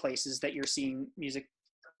many places that you're seeing music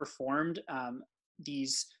performed,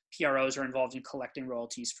 these PROs are involved in collecting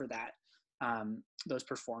royalties for that, those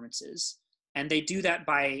performances. And they do that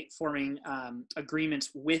by forming agreements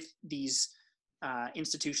with these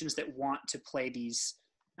institutions that want to play these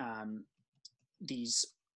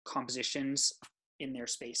compositions in their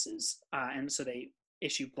spaces. And so they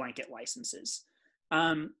issue blanket licenses.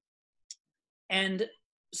 And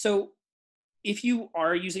so if you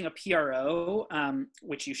are using a PRO,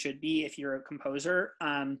 which you should be if you're a composer,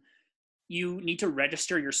 you need to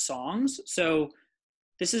register your songs. So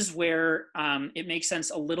this is where it makes sense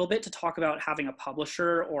a little bit to talk about having a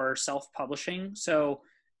publisher or self-publishing. So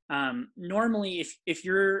normally if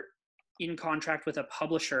you're in contract with a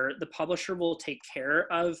publisher, the publisher will take care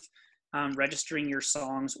of registering your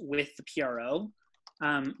songs with the PRO.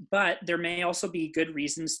 But there may also be good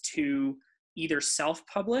reasons to either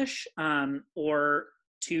self-publish or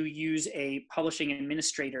to use a publishing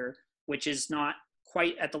administrator, which is not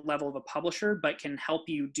quite at the level of a publisher, but can help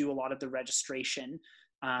you do a lot of the registration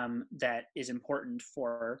that is important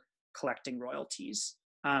for collecting royalties.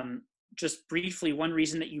 Just briefly, one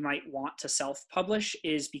reason that you might want to self-publish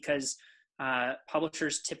is because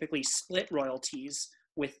publishers typically split royalties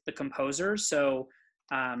with the composer. So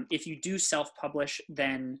if you do self-publish,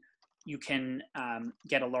 then you can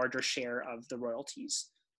get a larger share of the royalties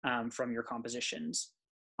from your compositions.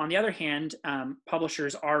 on the other hand,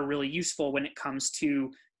 publishers are really useful when it comes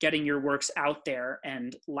to getting your works out there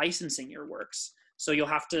and licensing your works. So you'll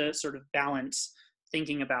have to sort of balance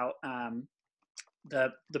thinking about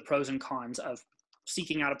the pros and cons of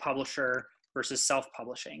seeking out a publisher versus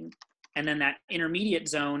self-publishing. And then that intermediate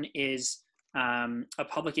zone is a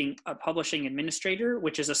publishing administrator,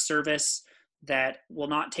 which is a service that will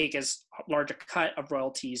not take as large a cut of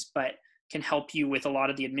royalties, but can help you with a lot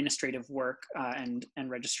of the administrative work and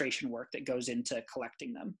registration work that goes into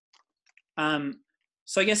collecting them.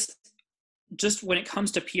 So I guess just when it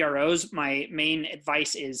comes to PROs, my main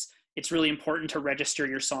advice is it's really important to register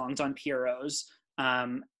your songs on PROs,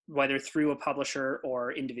 whether through a publisher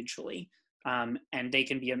or individually. And they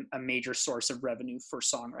can be a major source of revenue for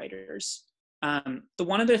songwriters. The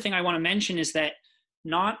one other thing I want to mention is that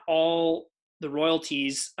not all the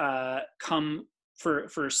royalties come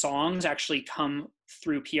for songs actually come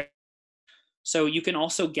through PR. So you can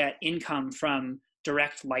also get income from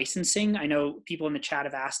direct licensing. I know people in the chat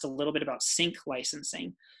have asked a little bit about sync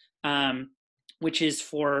licensing, which is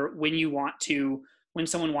for when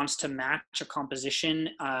someone wants to match a composition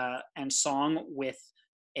and song with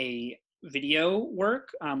a video work,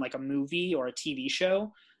 like a movie or a TV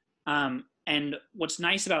show. And what's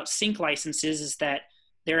nice about sync licenses is that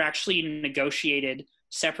they're actually negotiated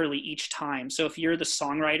separately each time. So if you're the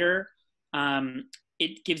songwriter,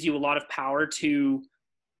 it gives you a lot of power to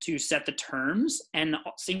set the terms, and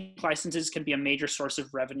sync licenses can be a major source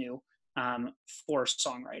of revenue for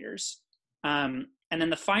songwriters. And then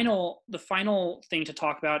the final thing to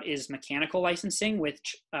talk about is mechanical licensing,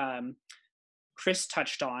 which Chris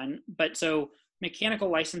touched on. But so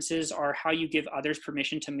mechanical licenses are how you give others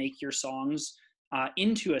permission to make your songs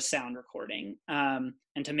into a sound recording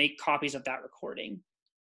and to make copies of that recording.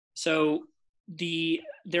 So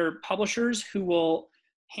there are publishers who will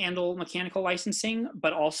handle mechanical licensing,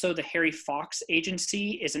 but also the Harry Fox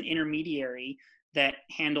agency is an intermediary that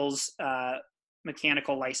handles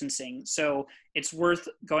mechanical licensing. So it's worth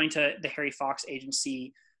going to the Harry Fox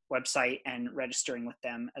agency website and registering with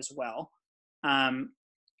them as well.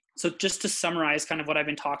 So just to summarize kind of what I've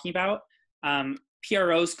been talking about,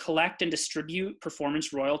 PROs collect and distribute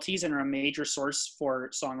performance royalties and are a major source for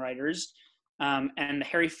songwriters. And the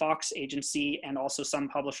Harry Fox agency and also some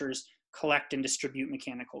publishers collect and distribute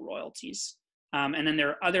mechanical royalties. And then there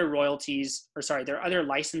are other there are other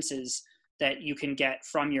licenses that you can get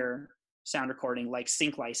from your sound recording, like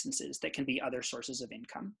sync licenses that can be other sources of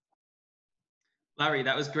income. Larry,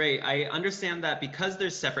 that was great. I understand that because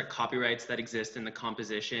there's separate copyrights that exist in the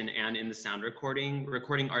composition and in the sound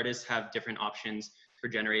recording artists have different options for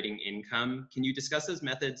generating income. Can you discuss those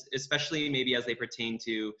methods, especially maybe as they pertain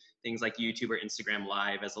to things like YouTube or Instagram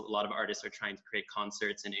Live, as a lot of artists are trying to create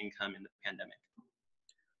concerts and income in the pandemic?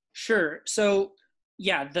 Sure. So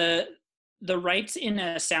yeah, the rights in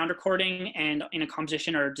a sound recording and in a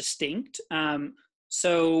composition are distinct.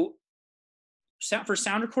 So for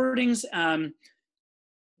sound recordings,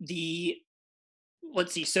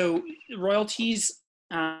 so royalties,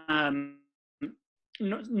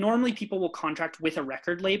 normally people will contract with a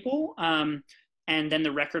record label, and then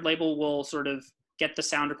the record label will sort of get the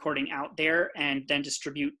sound recording out there and then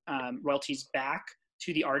distribute royalties back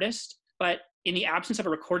to the artist. But in the absence of a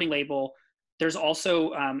recording label, there's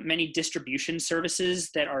also many distribution services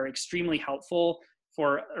that are extremely helpful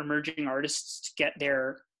for emerging artists to get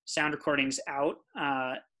their sound recordings out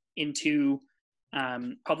into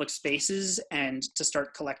public spaces and to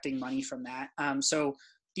start collecting money from that. So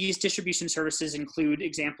these distribution services include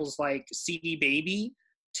examples like CD Baby,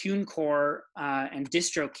 TuneCore, and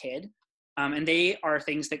DistroKid. And they are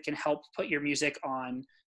things that can help put your music on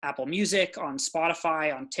Apple Music, on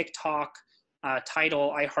Spotify, on TikTok,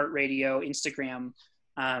 Tidal, iHeartRadio, Instagram.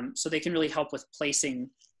 So they can really help with placing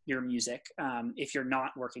your music if you're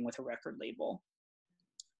not working with a record label.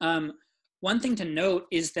 One thing to note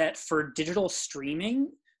is that for digital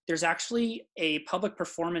streaming, there's actually a public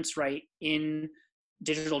performance right in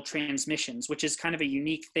digital transmissions, which is kind of a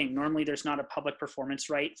unique thing. Normally there's not a public performance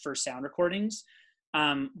right for sound recordings,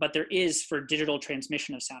 but there is for digital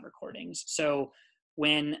transmission of sound recordings. So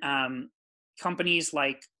when companies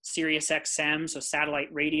like SiriusXM, so satellite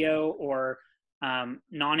radio, or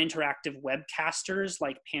non-interactive webcasters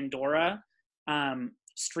like Pandora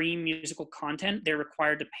stream musical content, they're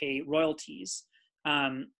required to pay royalties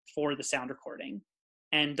for the sound recording.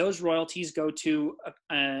 And those royalties go to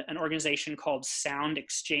an organization called Sound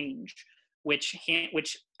Exchange, which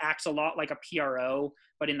acts a lot like a PRO,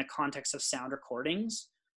 but in the context of sound recordings.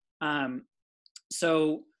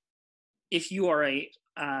 So if you are a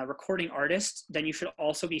recording artist, then you should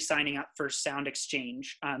also be signing up for Sound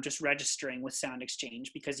Exchange, just registering with Sound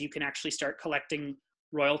Exchange, because you can actually start collecting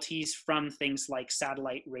royalties from things like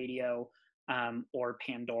satellite radio or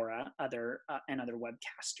Pandora, and other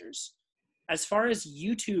webcasters. As far as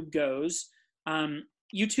YouTube goes,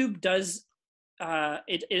 YouTube does,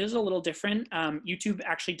 it is a little different. YouTube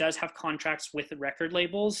actually does have contracts with the record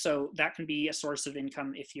labels, so that can be a source of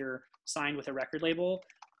income if you're signed with a record label.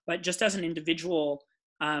 But just as an individual,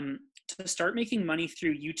 to start making money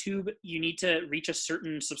through YouTube, you need to reach a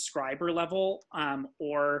certain subscriber level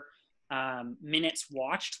or minutes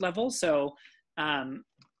watched level. So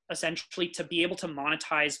essentially, to be able to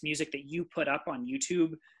monetize music that you put up on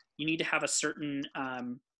YouTube, you need to have a certain,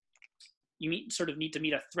 need to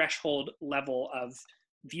meet a threshold level of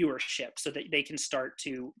viewership so that they can start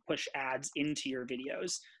to push ads into your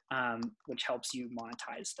videos, which helps you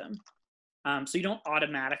monetize them. So you don't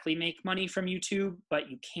automatically make money from YouTube, but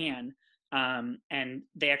you can. And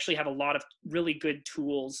they actually have a lot of really good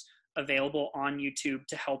tools available on YouTube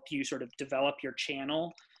to help you sort of develop your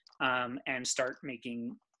channel and start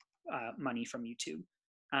making money from YouTube.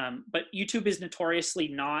 But YouTube is notoriously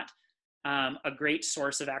not a great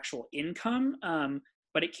source of actual income,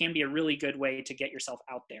 but it can be a really good way to get yourself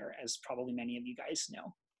out there, as probably many of you guys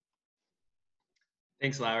know.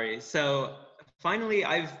 Thanks, Lowry. So finally,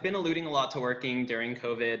 I've been alluding a lot to working during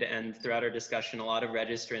COVID, and throughout our discussion, a lot of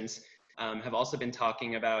registrants have also been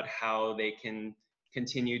talking about how they can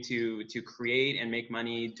continue to create and make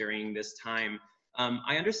money during this time.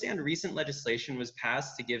 I understand recent legislation was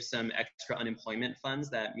passed to give some extra unemployment funds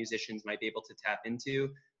that musicians might be able to tap into.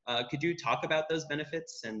 Could you talk about those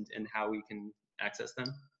benefits and how we can access them?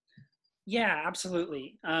 Yeah,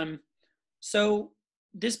 absolutely. So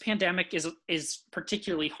this pandemic is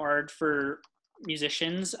particularly hard for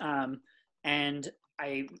musicians, and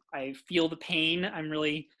I feel the pain. I'm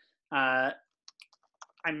really,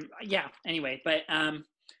 anyway, but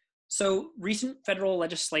so recent federal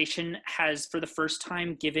legislation has, for the first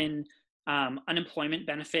time, given unemployment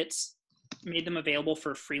benefits, made them available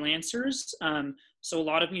for freelancers. So a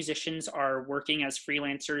lot of musicians are working as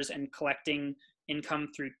freelancers and collecting income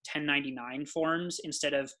through 1099 forms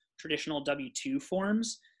instead of traditional W-2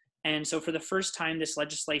 forms. And so for the first time, this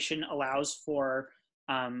legislation allows for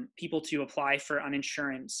people to apply for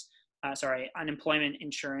unemployment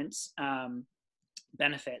insurance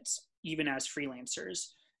benefits, even as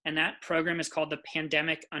freelancers. And that program is called the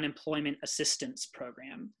Pandemic Unemployment Assistance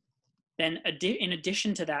Program. Then in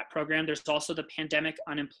addition to that program, there's also the Pandemic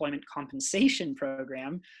Unemployment Compensation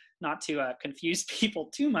Program, not to confuse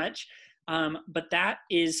people too much, but that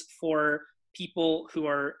is for people who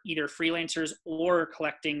are either freelancers or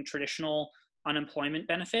collecting traditional unemployment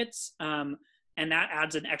benefits. And that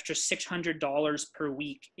adds an extra $600 per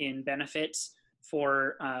week in benefits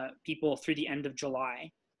for people through the end of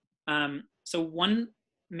July. So one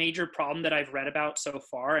major problem that I've read about so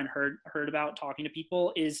far and heard about talking to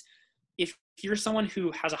people is if you're someone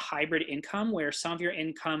who has a hybrid income where some of your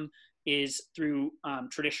income is through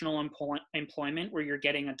traditional employment where you're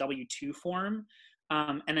getting a W-2 form,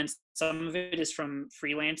 and then some of it is from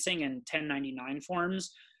freelancing and 1099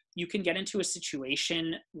 forms, you can get into a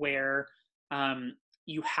situation where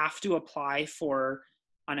you have to apply for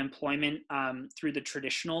unemployment through the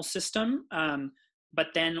traditional system. But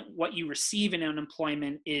then what you receive in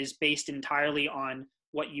unemployment is based entirely on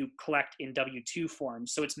what you collect in W-2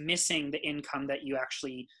 forms. So it's missing the income that you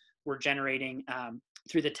actually were generating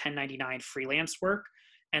through the 1099 freelance work.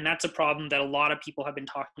 And that's a problem that a lot of people have been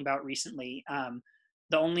talking about recently.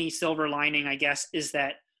 The only silver lining, I guess, is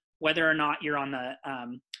that whether or not you're on the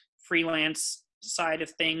freelance side of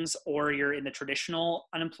things or you're in the traditional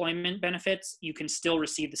unemployment benefits, you can still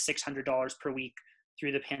receive the $600 per week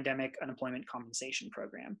through the Pandemic Unemployment Compensation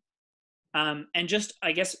Program. And just,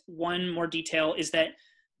 I guess, one more detail is that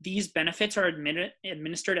these benefits are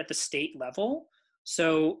administered at the state level.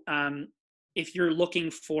 So if you're looking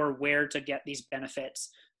for where to get these benefits,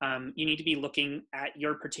 you need to be looking at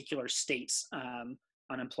your particular state's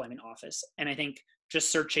unemployment office. And I think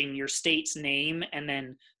just searching your state's name and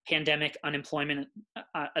then Pandemic Unemployment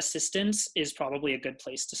Assistance is probably a good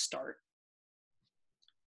place to start.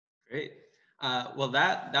 Great. Well,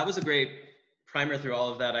 that was a great primer through all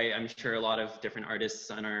of that. I'm sure a lot of different artists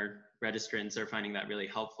and our registrants are finding that really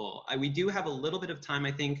helpful. We do have a little bit of time,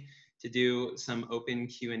 I think, to do some open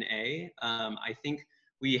Q&A. I think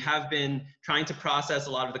we have been trying to process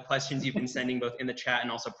a lot of the questions you've been sending both in the chat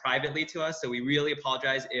and also privately to us. So we really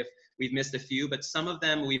apologize if we've missed a few, but some of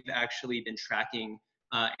them we've actually been tracking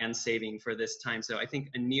and saving for this time. So I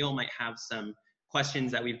think Anil might have some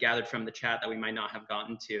questions that we've gathered from the chat that we might not have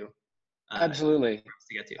gotten to. Absolutely.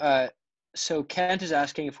 to get to. So Kent is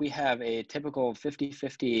asking if we have a typical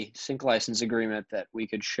 50-50 sync license agreement that we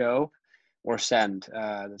could show or send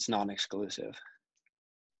that's non-exclusive.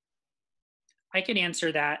 I could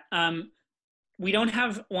answer that. We don't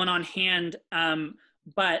have one on hand,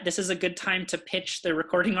 but this is a good time to pitch the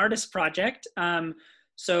Recording Artist Project.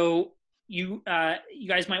 So you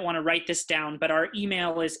guys might want to write this down, but our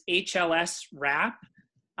email is hlsrap,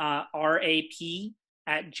 RAP,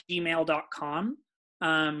 @gmail.com.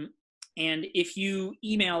 And if you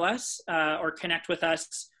email us or connect with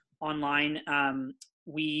us online,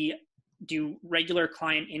 we do regular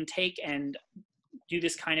client intake and do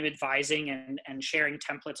this kind of advising and sharing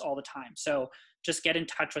templates all the time. So just get in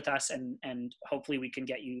touch with us and hopefully we can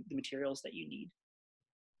get you the materials that you need.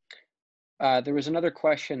 There was another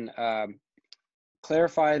question.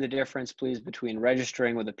 Clarify the difference, please, between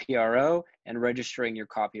registering with a PRO and registering your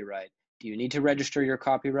copyright. Do you need to register your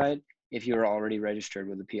copyright if you are already registered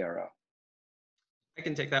with a PRO? I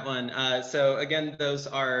can take that one. So again, those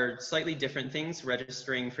are slightly different things.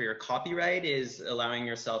 Registering for your copyright is allowing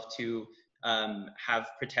yourself to have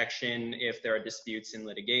protection if there are disputes in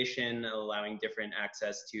litigation, allowing different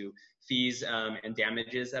access to fees and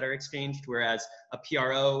damages that are exchanged, whereas a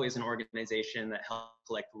PRO is an organization that helps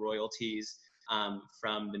collect royalties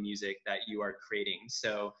from the music that you are creating.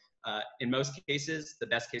 So in most cases, the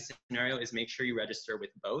best case scenario is make sure you register with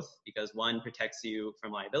both, because one protects you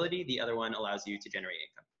from liability, the other one allows you to generate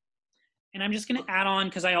income. And I'm just going to add on,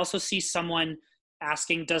 because I also see someone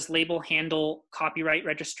asking, does label handle copyright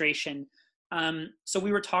registration? So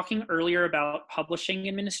we were talking earlier about publishing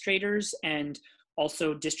administrators and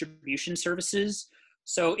also distribution services.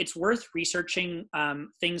 So it's worth researching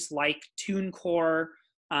things like TuneCore,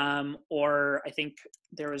 or I think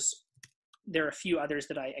there are a few others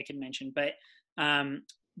that I can mention, but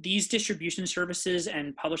these distribution services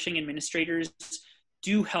and publishing administrators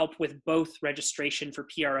do help with both registration for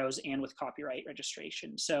PROs and with copyright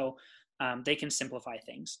registration. So they can simplify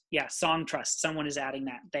things. Yeah, Song Trust, someone is adding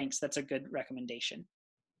that. Thanks, that's a good recommendation.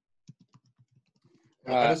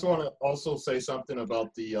 I just want to also say something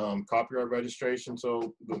about the copyright registration.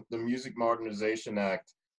 So the Music Modernization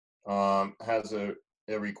Act has a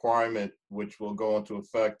requirement which will go into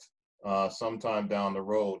effect sometime down the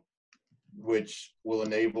road, which will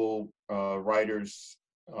enable writers,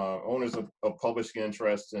 owners of publishing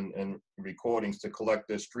interests and recordings to collect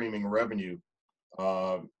their streaming revenue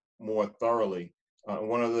more thoroughly.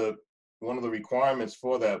 One of the requirements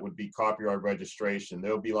for that would be copyright registration.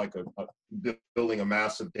 There'll be like building a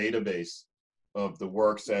massive database of the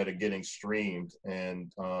works that are getting streamed.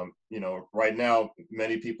 And, you know, right now,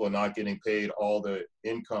 many people are not getting paid all the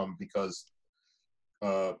income because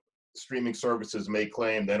streaming services may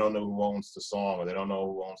claim they don't know who owns the song or they don't know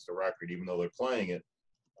who owns the record, even though they're playing it.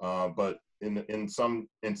 But in some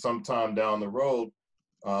time down the road,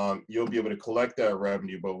 you'll be able to collect that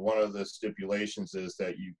revenue. But one of the stipulations is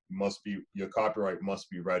that your copyright must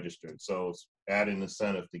be registered. So it's added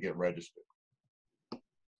incentive to get registered.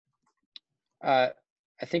 I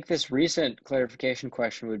think this recent clarification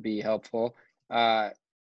question would be helpful.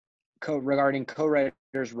 Regarding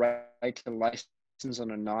co-writers' right to license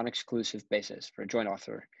on a non-exclusive basis for a joint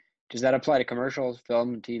author. Does that apply to commercials,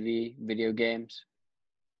 film, TV, video games?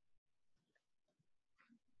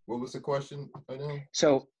 What was the question? I know.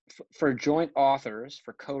 So for joint authors,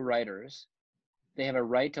 for co-writers, they have a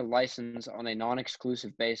right to license on a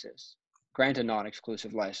non-exclusive basis. Grant a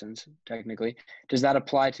non-exclusive license, technically. Does that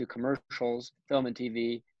apply to commercials, film and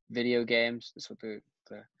TV, video games? That's what the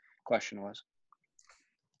question was.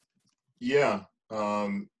 Yeah,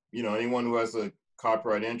 you know, anyone who has a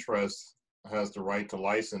copyright interest has the right to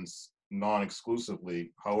license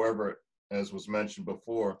non-exclusively. However, as was mentioned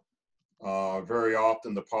before, very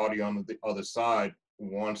often the party on the other side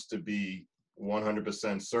wants to be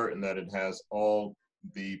 100% certain that it has all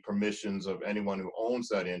the permissions of anyone who owns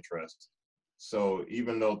that interest. So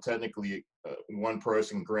even though technically one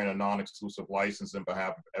person can grant a non-exclusive license on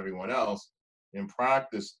behalf of everyone else, in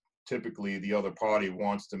practice, typically the other party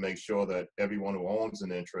wants to make sure that everyone who owns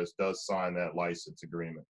an interest does sign that license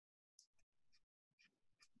agreement.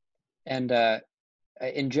 And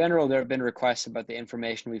in general, there have been requests about the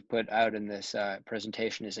information we've put out in this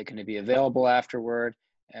presentation. Is it going to be available afterward?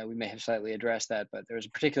 We may have slightly addressed that, but there's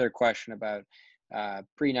a particular question about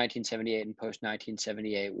pre-1978 and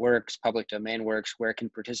post-1978 works, public domain works. Where can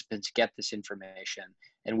participants get this information?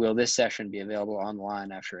 And will this session be available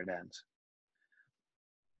online after it ends?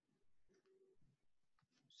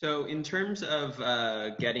 So in terms of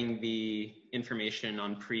getting the information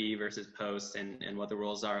on pre versus post and what the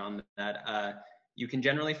rules are on that, You can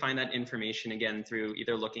generally find that information again through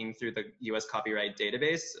either looking through the US copyright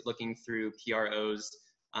database, looking through PRO's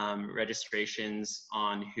registrations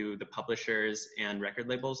on who the publishers and record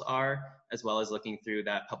labels are, as well as looking through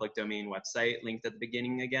that public domain website linked at the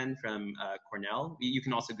beginning again from Cornell. You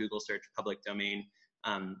can also Google search public domain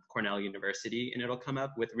Cornell University, and it'll come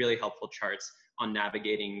up with really helpful charts on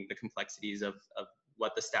navigating the complexities of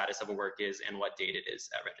what the status of a work is and what date it is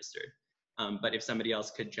at registered. But if somebody else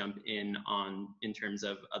could jump in terms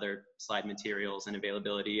of other slide materials and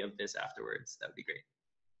availability of this afterwards, that would be great.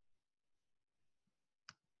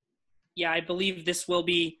 Yeah, I believe this will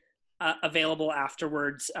be available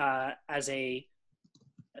afterwards as a,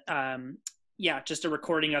 just a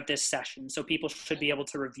recording of this session. So people should be able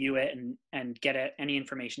to review it and get any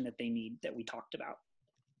information that they need that we talked about.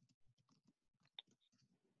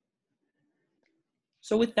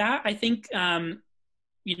 So with that, I think,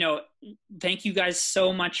 thank you guys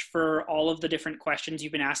so much for all of the different questions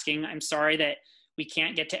you've been asking. I'm sorry that we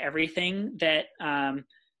can't get to everything that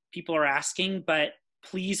people are asking, but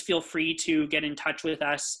please feel free to get in touch with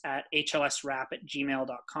us at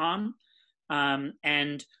hlsrap@gmail.com.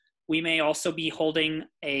 And we may also be holding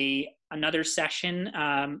another session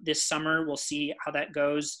this summer. We'll see how that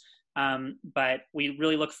goes. But we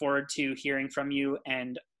really look forward to hearing from you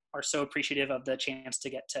and are so appreciative of the chance to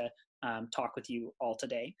get to talk with you all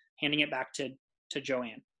today. Handing it back to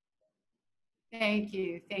Joanne. Thank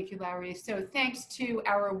you, Larry. So thanks to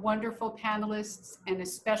our wonderful panelists, and a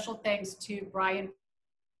special thanks to Brian,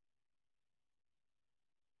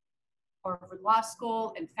 Harvard Law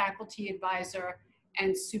School and faculty advisor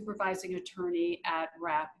and supervising attorney at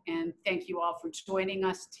RAP. And thank you all for joining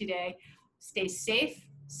us today. Stay safe,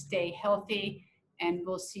 stay healthy, and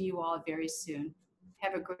we'll see you all very soon.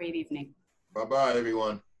 Have a great evening. Bye-bye,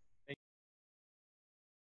 everyone.